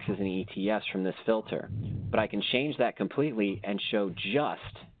indexes and ETFs from this filter, but I can change that completely and show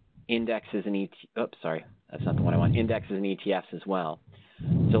just indexes and that's not the one I want, indexes and ETFs as well.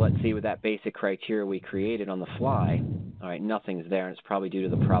 So let's see with that basic criteria we created on the fly. All right, nothing's there, and it's probably due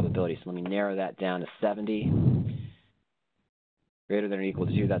to the probability. So let me narrow that down to 70. Greater than or equal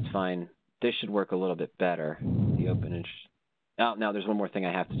to 2, that's fine. This should work a little bit better. The open oh, now there's one more thing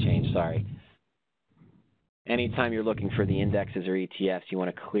I have to change, sorry. Anytime you're looking for the indexes or ETFs, you want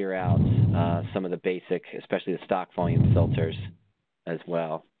to clear out some of the basic, especially the stock volume filters as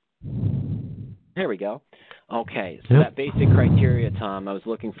well. There we go. Okay, so that basic criteria, Tom, I was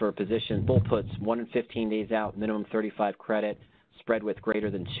looking for a position, bull puts, 1 in 15 days out, minimum 35 credit, spread width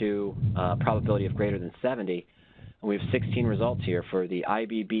greater than 2, probability of greater than 70. And we have 16 results here for the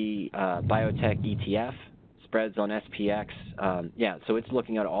IBB Biotech ETF, spreads on SPX. So it's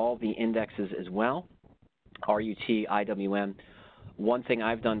looking at all the indexes as well, RUT, IWM. One thing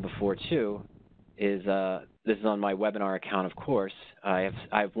I've done before, too, is this is on my webinar account, of course. I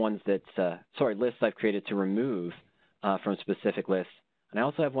have ones that, lists I've created to remove from specific lists. And I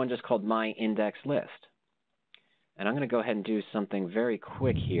also have one just called My Index List. And I'm going to go ahead and do something very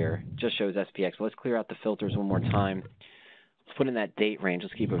quick here. Just shows SPX. Let's clear out the filters one more time. Let's put in that date range.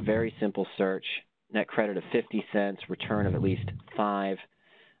 Let's keep a very simple search. Net credit of 50 cents, return of at least 5.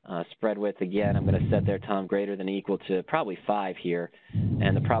 Spread width, again, I'm going to set there, Tom, greater than or equal to probably 5 here.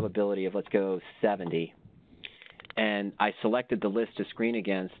 And the probability of, let's go, 70. And I selected the list to screen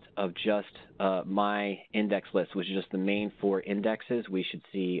against of just my index list, which is just the main 4 indexes. We should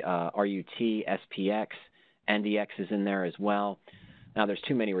see RUT, SPX, NDX is in there as well. Now, there's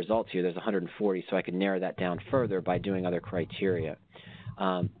too many results here. There's 140, so I could narrow that down further by doing other criteria.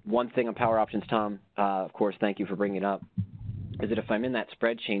 One thing on PowerOptions, Tom, of course, thank you for bringing it up, is that if I'm in that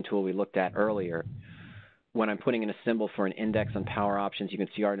spread chain tool we looked at earlier, when I'm putting in a symbol for an index on PowerOptions, you can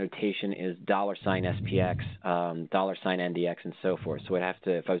see our notation is $SPX, $NDX, and so forth. So I'd have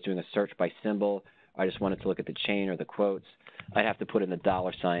to, if I was doing a search by symbol, I just wanted to look at the chain or the quotes, I'd have to put in the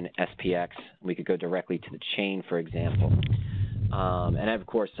 $SPX. We could go directly to the chain, for example. And of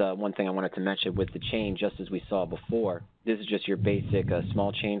course, one thing I wanted to mention with the chain, just as we saw before, this is just your basic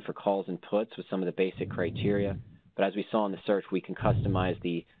small chain for calls and puts with some of the basic criteria. But as we saw in the search, we can customize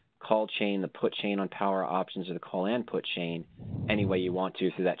the call chain, the put chain on power options, or the call and put chain any way you want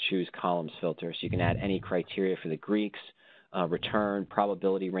to through that choose columns filter. So you can add any criteria for the Greeks, return,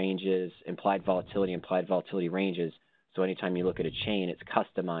 probability ranges, implied volatility ranges. So anytime you look at a chain, it's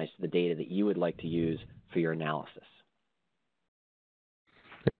customized to the data that you would like to use for your analysis.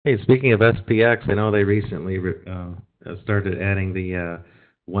 Hey, speaking of SPX, I know they recently started adding the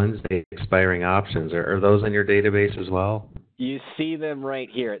Wednesday expiring options. Are those in your database as well? You see them right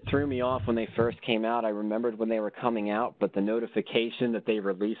here. It threw me off when they first came out. I remembered when they were coming out, but the notification that they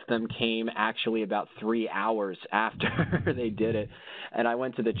released them came actually about 3 hours after they did it. And I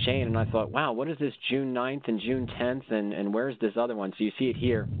went to the chain and I thought, wow, what is this June 9th and June 10th, and where's this other one? So you see it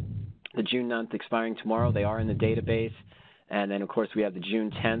here, the June 9th expiring tomorrow. They are in the database. And then, of course, we have the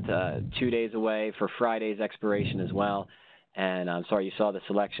June 10th, 2 days away for Friday's expiration as well. And I'm sorry, you saw the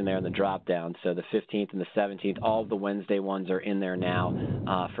selection there in the drop-down. So the 15th and the 17th, all of the Wednesday ones are in there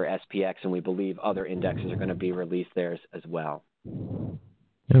now for SPX, and we believe other indexes are going to be released there as well.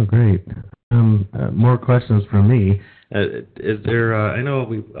 Oh, great. More questions from me. Is there, I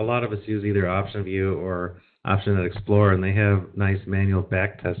know a lot of us use either OptionView or Option Explorer, and they have nice manual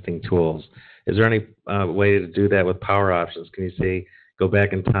backtesting tools. Is there any way to do that with Power Options? Can you say, go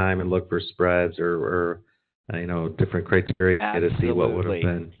back in time and look for spreads or different criteria to see what would have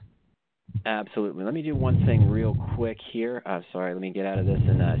been? Absolutely. Let me do one thing real quick here. Sorry, let me get out of this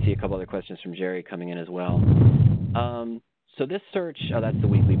and see a couple other questions from Jerry coming in as well. So this search, that's the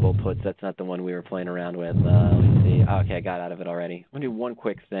weekly bull puts. That's not the one we were playing around with. Let's see. Okay, I got out of it already. I'm going to do one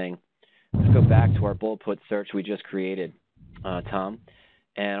quick thing. Let's go back to our bull put search we just created, Tom.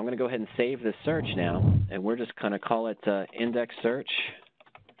 And I'm going to go ahead and save this search now. And we're just going to call it index search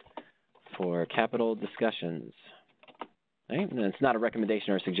for capital discussions. Right? And it's not a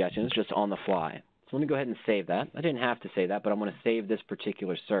recommendation or a suggestion. It's just on the fly. So let me go ahead and save that. I didn't have to say that, but I'm going to save this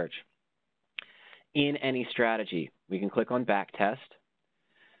particular search. In any strategy, we can click on backtest.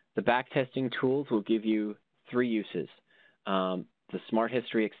 The backtesting tools will give you 3 uses. The Smart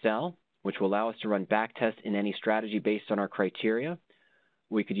History Excel, which will allow us to run backtest in any strategy based on our criteria.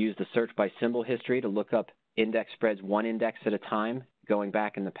 We could use the search by symbol history to look up index spreads one index at a time, going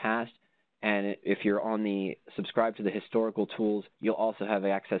back in the past. And if you're on the subscribe to the historical tools, you'll also have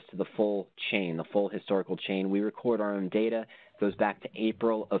access to the full chain, the full historical chain. We record our own data. It goes back to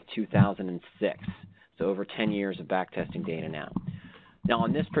April of 2006. So over 10 years of backtesting data now. Now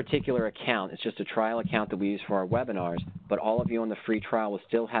on this particular account, it's just a trial account that we use for our webinars, but all of you on the free trial will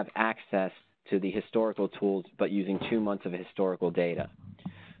still have access to the historical tools, but using 2 months of historical data.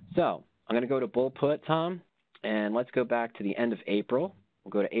 So I'm going to go to bull put, Tom, and let's go back to the end of April.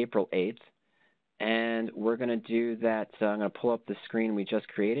 We'll go to April 8th, and we're going to do that. I'm going to pull up the screen we just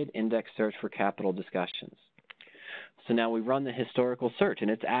created, index search for capital discussions. So now we run the historical search, and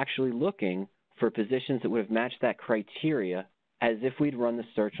it's actually looking for positions that would have matched that criteria as if we'd run the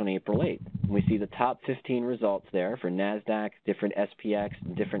search on April 8th. And we see the top 15 results there for NASDAQ, different SPX,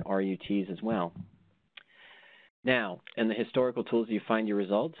 and different RUTs as well. Now, in the historical tools you find your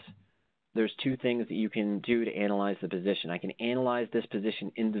results, there's 2 things that you can do to analyze the position. I can analyze this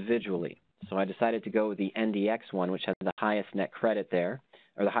position individually. So I decided to go with the NDX one, which has the highest net credit there,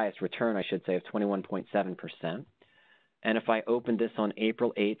 or the highest return, I should say, of 21.7%. And if I open this on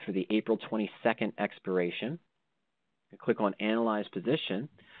April 8th for the April 22nd expiration, I click on Analyze Position,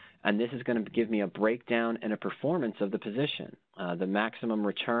 and this is going to give me a breakdown and a performance of the position. The maximum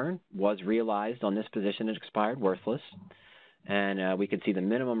return was realized on this position that expired worthless. And we can see the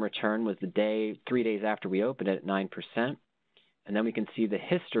minimum return was the day, 3 days after we opened it at 9%. And then we can see the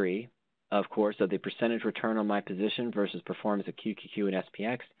history, of course, of the percentage return on my position versus performance of QQQ and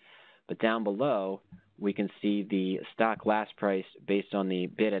SPX. But down below, we can see the stock last price based on the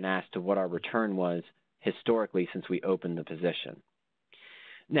bid and ask to what our return was historically since we opened the position.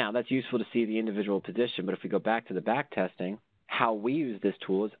 Now, that's useful to see the individual position, but if we go back to the back testing, how we use this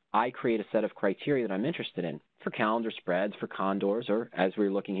tool is I create a set of criteria that I'm interested in for calendar spreads, for condors, or as we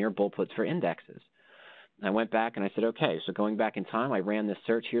were looking here, bull puts for indexes. And I went back and I said, okay, so going back in time, I ran this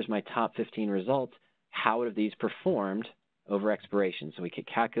search. Here's my top 15 results. How have these performed over expiration? So we could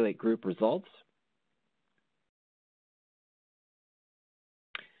calculate group results.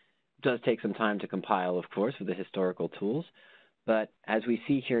 It does take some time to compile, of course, with the historical tools. But as we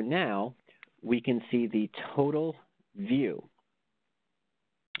see here now, we can see the total view.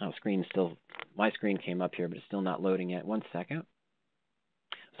 Oh, my screen came up here, but it's still not loading yet. 1 second.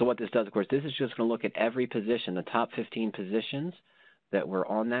 So what this does, of course, this is just going to look at every position, the top 15 positions that were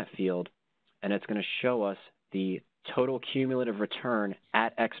on that field, and it's going to show us the total cumulative return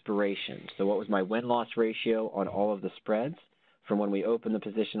at expiration. So what was my win-loss ratio on all of the spreads from when we open the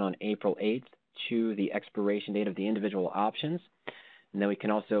position on April 8th to the expiration date of the individual options. And then we can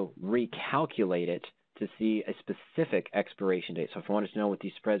also recalculate it to see a specific expiration date. So if I wanted to know what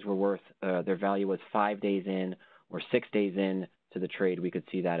these spreads were worth, their value was 5 days in or 6 days in to the trade, we could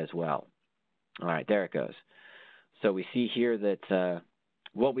see that as well. All right, there it goes. So we see here that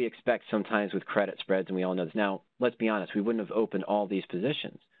what we expect sometimes with credit spreads, and we all know this. Now, let's be honest, we wouldn't have opened all these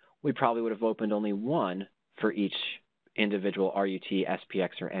positions. We probably would have opened only one for each individual RUT, SPX,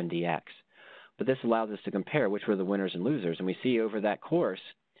 or NDX. But this allows us to compare which were the winners and losers. And we see over that course,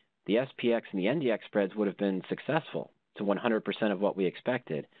 the SPX and the NDX spreads would have been successful to 100% of what we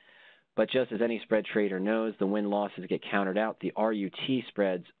expected. But just as any spread trader knows, the win-losses get countered out. The RUT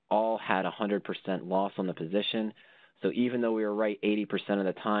spreads all had 100% loss on the position. So even though we were right 80% of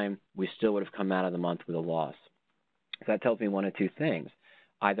the time, we still would have come out of the month with a loss. So that tells me one of two things.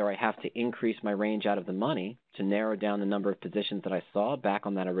 Either I have to increase my range out of the money to narrow down the number of positions that I saw back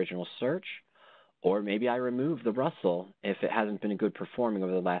on that original search, or maybe I remove the Russell if it hasn't been good performing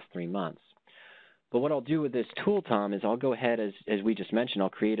over the last 3 months. But what I'll do with this tool, Tom, is I'll go ahead, as we just mentioned, I'll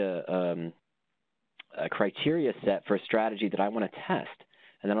create a criteria set for a strategy that I want to test.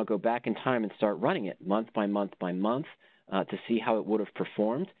 And then I'll go back in time and start running it month by month by month to see how it would have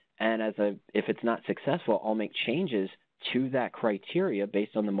performed. And if it's not successful, I'll make changes to that criteria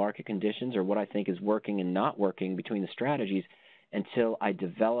based on the market conditions or what I think is working and not working between the strategies until I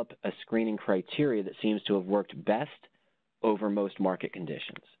develop a screening criteria that seems to have worked best over most market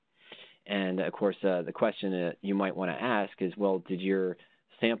conditions. And, of course, the question that you might want to ask is, well, did your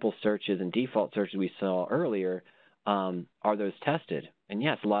sample searches and default searches we saw earlier, are those tested? And,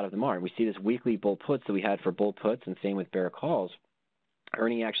 yes, a lot of them are. We see this weekly bull puts that we had for bull puts and same with bear calls.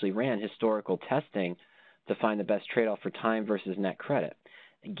 Ernie actually ran historical testing to find the best trade-off for time versus net credit.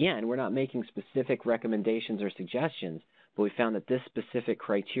 Again, we're not making specific recommendations or suggestions, but we found that this specific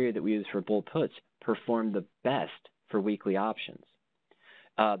criteria that we use for bull puts performed the best for weekly options.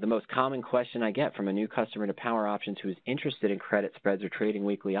 The most common question I get from a new customer to PowerOptions who is interested in credit spreads or trading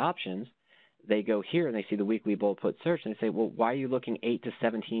weekly options, they go here and they see the weekly bull put search and they say, well, why are you looking 8 to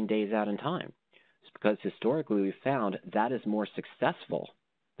 17 days out in time? It's because historically we've found that is more successful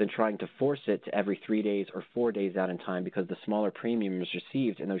than trying to force it to every 3 days or 4 days out in time because the smaller premium is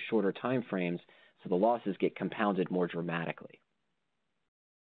received in those shorter time frames, so the losses get compounded more dramatically.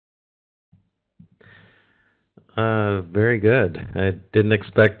 Very good. I didn't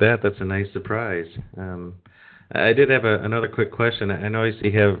expect that. That's a nice surprise. I did have another quick question. I know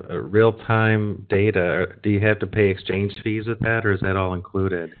you have real-time data. Do you have to pay exchange fees with that, or is that all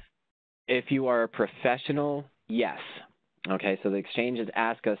included? If you are a professional, yes. Okay, so the exchanges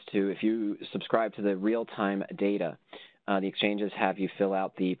ask us to, if you subscribe to the real-time data, the exchanges have you fill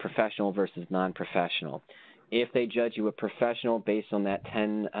out the professional versus non-professional. If they judge you a professional based on that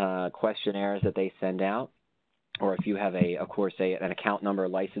 10 questionnaires that they send out, or if you have, an account number, a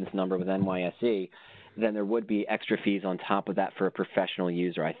license number with NYSE, then there would be extra fees on top of that for a professional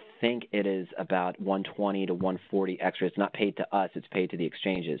user. I think it is about $120 to $140 extra. It's not paid to us, it's paid to the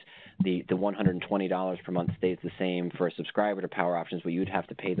exchanges. The $120 per month stays the same for a subscriber to PowerOptions, but you'd have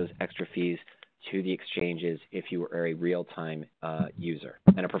to pay those extra fees to the exchanges if you were a real-time user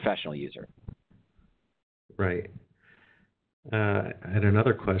and a professional user. Right. I had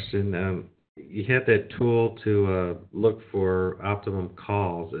another question. You had that tool to look for optimum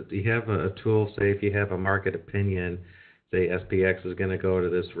calls. Do you have a tool, say, if you have a market opinion, say SPX is going to go to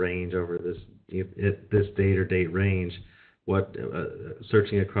this range over this date or date range, what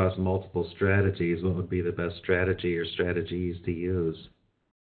searching across multiple strategies, what would be the best strategy or strategies to use?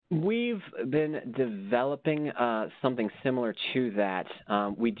 We've been developing something similar to that.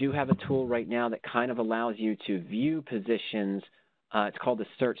 We do have a tool right now that kind of allows you to view positions. It's called the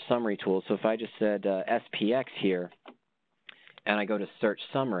Search Summary tool. So if I just said SPX here, and I go to Search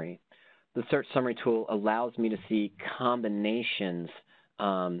Summary, the Search Summary tool allows me to see combinations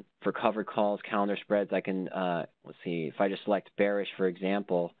for covered calls, calendar spreads. I can, let's see, if I just select bearish, for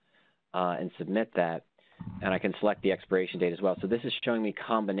example, and submit that, and I can select the expiration date as well. So this is showing me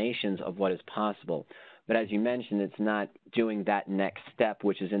combinations of what is possible. But as you mentioned, it's not doing that next step,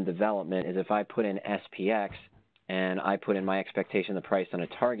 which is in development, is if I put in SPX and I put in my expectation of the price on a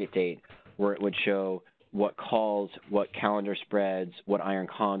target date, where it would show what calls, what calendar spreads, what iron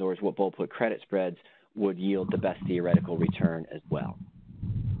condors, what bull put credit spreads would yield the best theoretical return as well.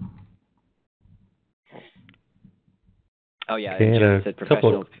 Oh, yeah, it said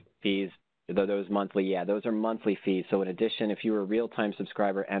professional fees. Those monthly, yeah, those are monthly fees. So in addition, if you were a real-time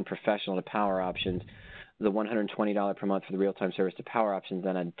subscriber and professional to PowerOptions, the $120 per month for the real-time service to PowerOptions,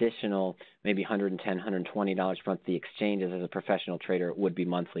 then additional maybe $110, $120 per month the exchanges as a professional trader would be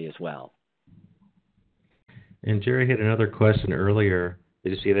monthly as well. And Jerry had another question earlier.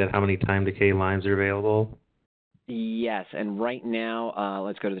 Did you see that? How many time decay lines are available? Yes, and right now,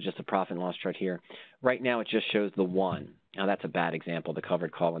 let's go to just the profit and loss chart here. Right now, it just shows the one. Now, that's a bad example, the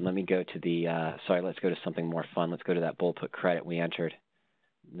covered call. And let me go to the, let's go to something more fun. Let's go to that bull put credit we entered.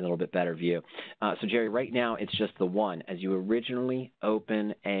 A little bit better view. So, Jerry, right now, it's just the one. As you originally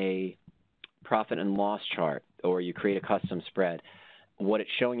open a profit and loss chart or you create a custom spread, what it's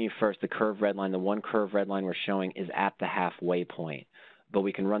showing you first, the curved red line, the one curved red line we're showing is at the halfway point. But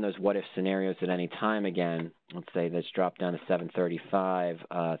we can run those what-if scenarios at any time again. Let's say let's drop down to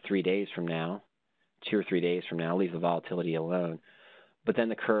 735 3 days from now, 2 or 3 days from now. Leave the volatility alone. But then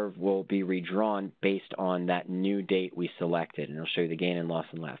the curve will be redrawn based on that new date we selected, and it'll show you the gain and loss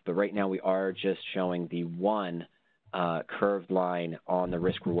and left. But right now we are just showing the one curved line on the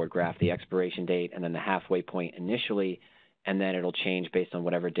risk-reward graph, the expiration date, and then the halfway point initially, and then it'll change based on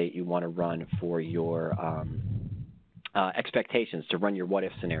whatever date you want to run for your expectations to run your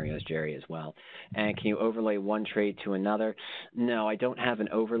what-if scenarios, Jerry, as well. And can you overlay one trade to another? No, I don't have an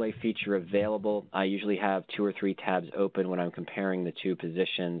overlay feature available. I usually have 2 or 3 tabs open when I'm comparing the two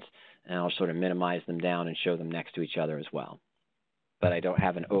positions, and I'll sort of minimize them down and show them next to each other as well. But I don't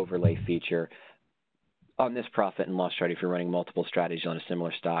have an overlay feature on this profit and loss chart if you're running multiple strategies on a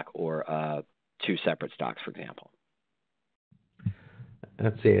similar stock or 2 separate stocks, for example.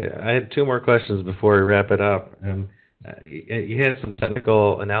 Let's see. I had 2 more questions before we wrap it up. You had some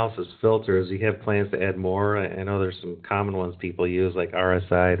technical analysis filters. You have plans to add more? I know there's some common ones people use, like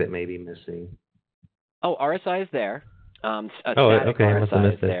RSI, that may be missing. Oh, RSI is there. Okay.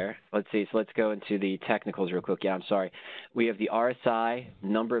 RSI is there. Let's see. So let's go into the technicals real quick. Yeah, I'm sorry. We have the RSI,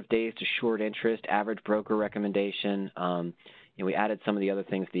 number of days to short interest, average broker recommendation. We added some of the other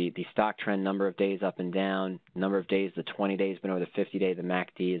things, the stock trend, number of days up and down, number of days, the 20 days, but over the 50-day, the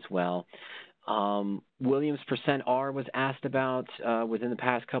MACD as well. Williams %R was asked about within the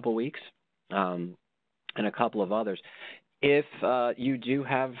past couple weeks, and a couple of others. If you do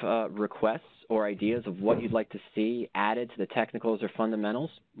have requests or ideas of what you'd like to see added to the technicals or fundamentals,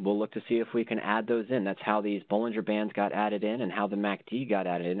 we'll look to see if we can add those in. That's how these Bollinger Bands got added in and how the MACD got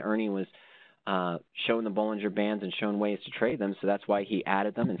added in. Ernie was showing the Bollinger Bands and showing ways to trade them, so that's why he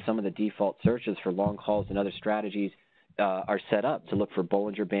added them. And some of the default searches for long calls and other strategies are set up to look for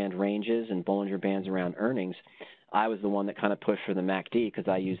Bollinger Band ranges and Bollinger Bands around earnings. I was the one that kind of pushed for the MACD because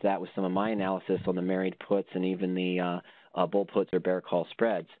I used that with some of my analysis on the married puts and even the bull puts or bear call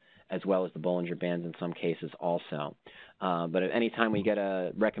spreads, as well as the Bollinger Bands in some cases also. But at any time we get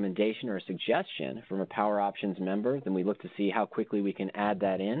a recommendation or a suggestion from a PowerOptions member, then we look to see how quickly we can add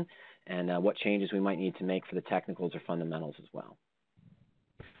that in and what changes we might need to make for the technicals or fundamentals as well.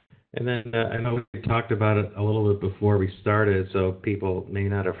 And then I know we talked about it a little bit before we started, so people may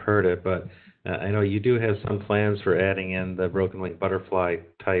not have heard it, but I know you do have some plans for adding in the broken wing butterfly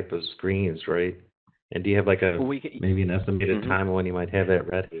type of screens, right? And do you have like maybe an estimated time when you might have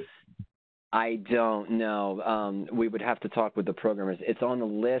that ready? I don't know. We would have to talk with the programmers. It's on the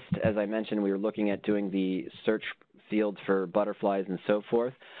list. As I mentioned, we were looking at doing the search field for butterflies and so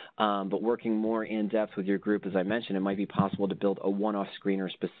forth. But working more in depth with your group, as I mentioned, it might be possible to build a one-off screener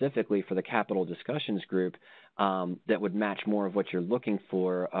specifically for the Capital Discussions group that would match more of what you're looking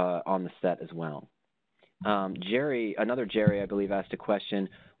for on the set as well. Another Jerry, I believe, asked a question,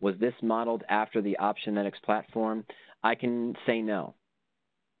 was this modeled after the Optionetics platform? I can say no.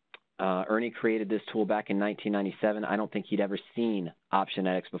 Ernie created this tool back in 1997. I don't think he'd ever seen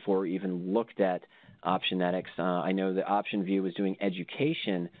Optionetics before or even looked at Optionetics. I know that OptionView was doing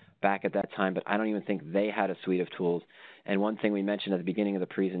education back at that time, but I don't even think they had a suite of tools. And one thing we mentioned at the beginning of the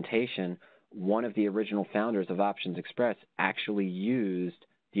presentation, one of the original founders of Options Express actually used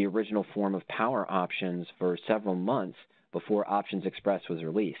the original form of PowerOptions for several months before Options Express was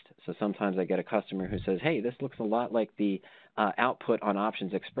released. So sometimes I get a customer who says, hey, this looks a lot like the output on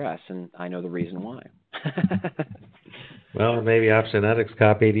Options Express, and I know the reason why. Well, maybe Optionetics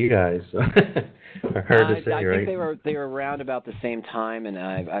copied you guys. Hard to say, I right? think they were around about the same time, and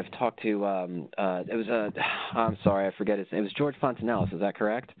I've talked to I'm sorry, I forget his name. It was George Fontanellis, is that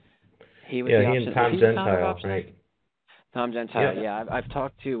correct? He was he and Tom Gentile, right? Tom Gentile, yeah. I've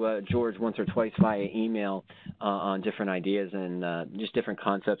talked to George once or twice via email on different ideas and just different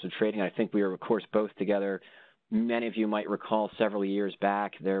concepts of trading. I think we were, of course, both together. Many of you might recall several years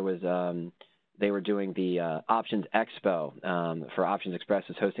back there was they were doing the Options Expo for Options Express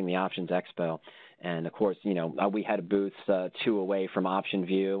was hosting the Options Expo, And of course, we had booths 2 away from Option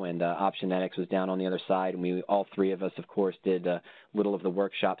View, and Optionetics was down on the other side. And we, all 3 of us, of course, did little of the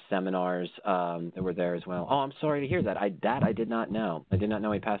workshop seminars that were there as well. Oh, I'm sorry to hear that. I did not know. I did not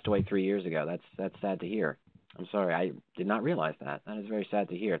know he passed away 3 years ago. That's sad to hear. I'm sorry. I did not realize that. That is very sad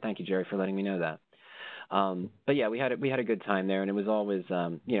to hear. Thank you, Jerry, for letting me know that. But yeah, we had a good time there, and it was always,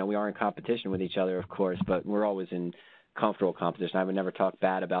 we are in competition with each other, of course, but we're always in comfortable competition. I would never talk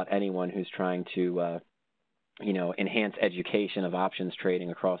bad about anyone who's trying to, enhance education of options trading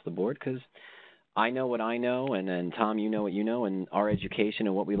across the board, because I know what I know, and then Tom, you know what you know, and our education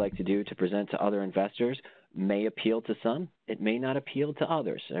and what we like to do to present to other investors may appeal to some. It may not appeal to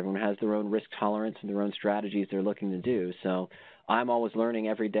others. Everyone has their own risk tolerance and their own strategies they're looking to do. So I'm always learning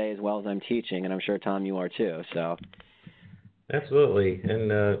every day as well as I'm teaching, and I'm sure, Tom, you are too. So. Absolutely.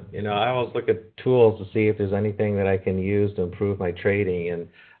 And, I always look at tools to see if there's anything that I can use to improve my trading. And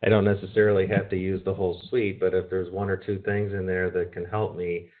I don't necessarily have to use the whole suite, but if there's 1 or 2 things in there that can help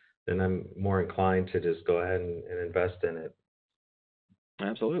me, then I'm more inclined to just go ahead and invest in it.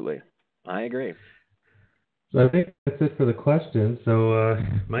 Absolutely. I agree. So I think that's it for the questions. So,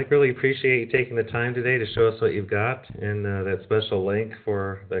 Mike, really appreciate you taking the time today to show us what you've got and that special link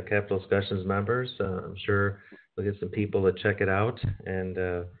for the Capital Discussions members. I'm sure we'll get some people to check it out, and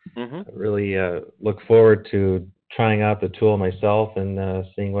really look forward to trying out the tool myself and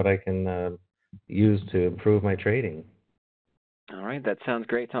seeing what I can use to improve my trading. All right, that sounds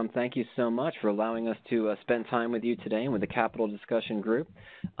great, Tom. Thank you so much for allowing us to spend time with you today and with the Capital Discussion Group.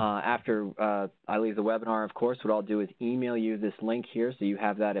 After I leave the webinar, of course, what I'll do is email you this link here so you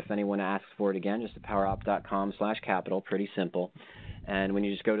have that if anyone asks for it again, just at powerop.com/capital, pretty simple. And when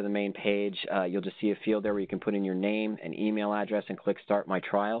you just go to the main page, you'll just see a field there where you can put in your name and email address and click Start My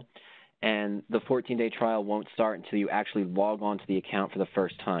Trial. And the 14-day trial won't start until you actually log on to the account for the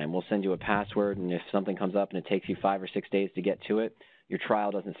first time. We'll send you a password, and if something comes up and it takes you 5 or 6 days to get to it, your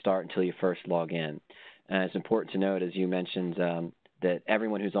trial doesn't start until you first log in. And it's important to note, as you mentioned, that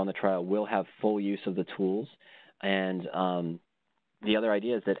everyone who's on the trial will have full use of the tools. And the other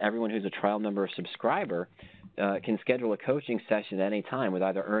idea is that everyone who's a trial member or subscriber can schedule a coaching session at any time with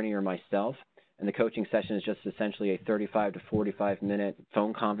either Ernie or myself. And the coaching session is just essentially a 35 to 45-minute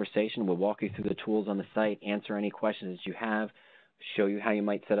phone conversation. We'll walk you through the tools on the site, answer any questions that you have, show you how you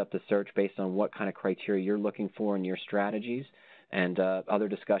might set up the search based on what kind of criteria you're looking for in your strategies, and other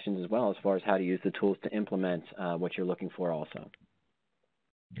discussions as well as far as how to use the tools to implement what you're looking for also.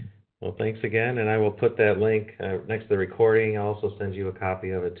 Well, thanks again, and I will put that link next to the recording. I'll also send you a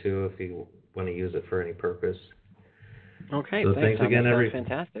copy of it, too, if you want to use it for any purpose. Okay, so thanks, Tom. Again, that sounds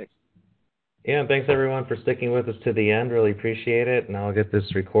fantastic. Yeah, and thanks everyone for sticking with us to the end. Really appreciate it. And I'll get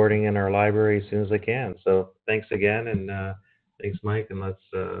this recording in our library as soon as I can. So thanks again, and thanks, Mike. And let's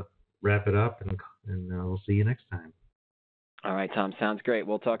wrap it up, and we'll see you next time. All right, Tom. Sounds great.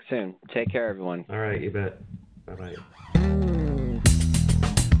 We'll talk soon. Take care, everyone. All right, you bet. Bye-bye.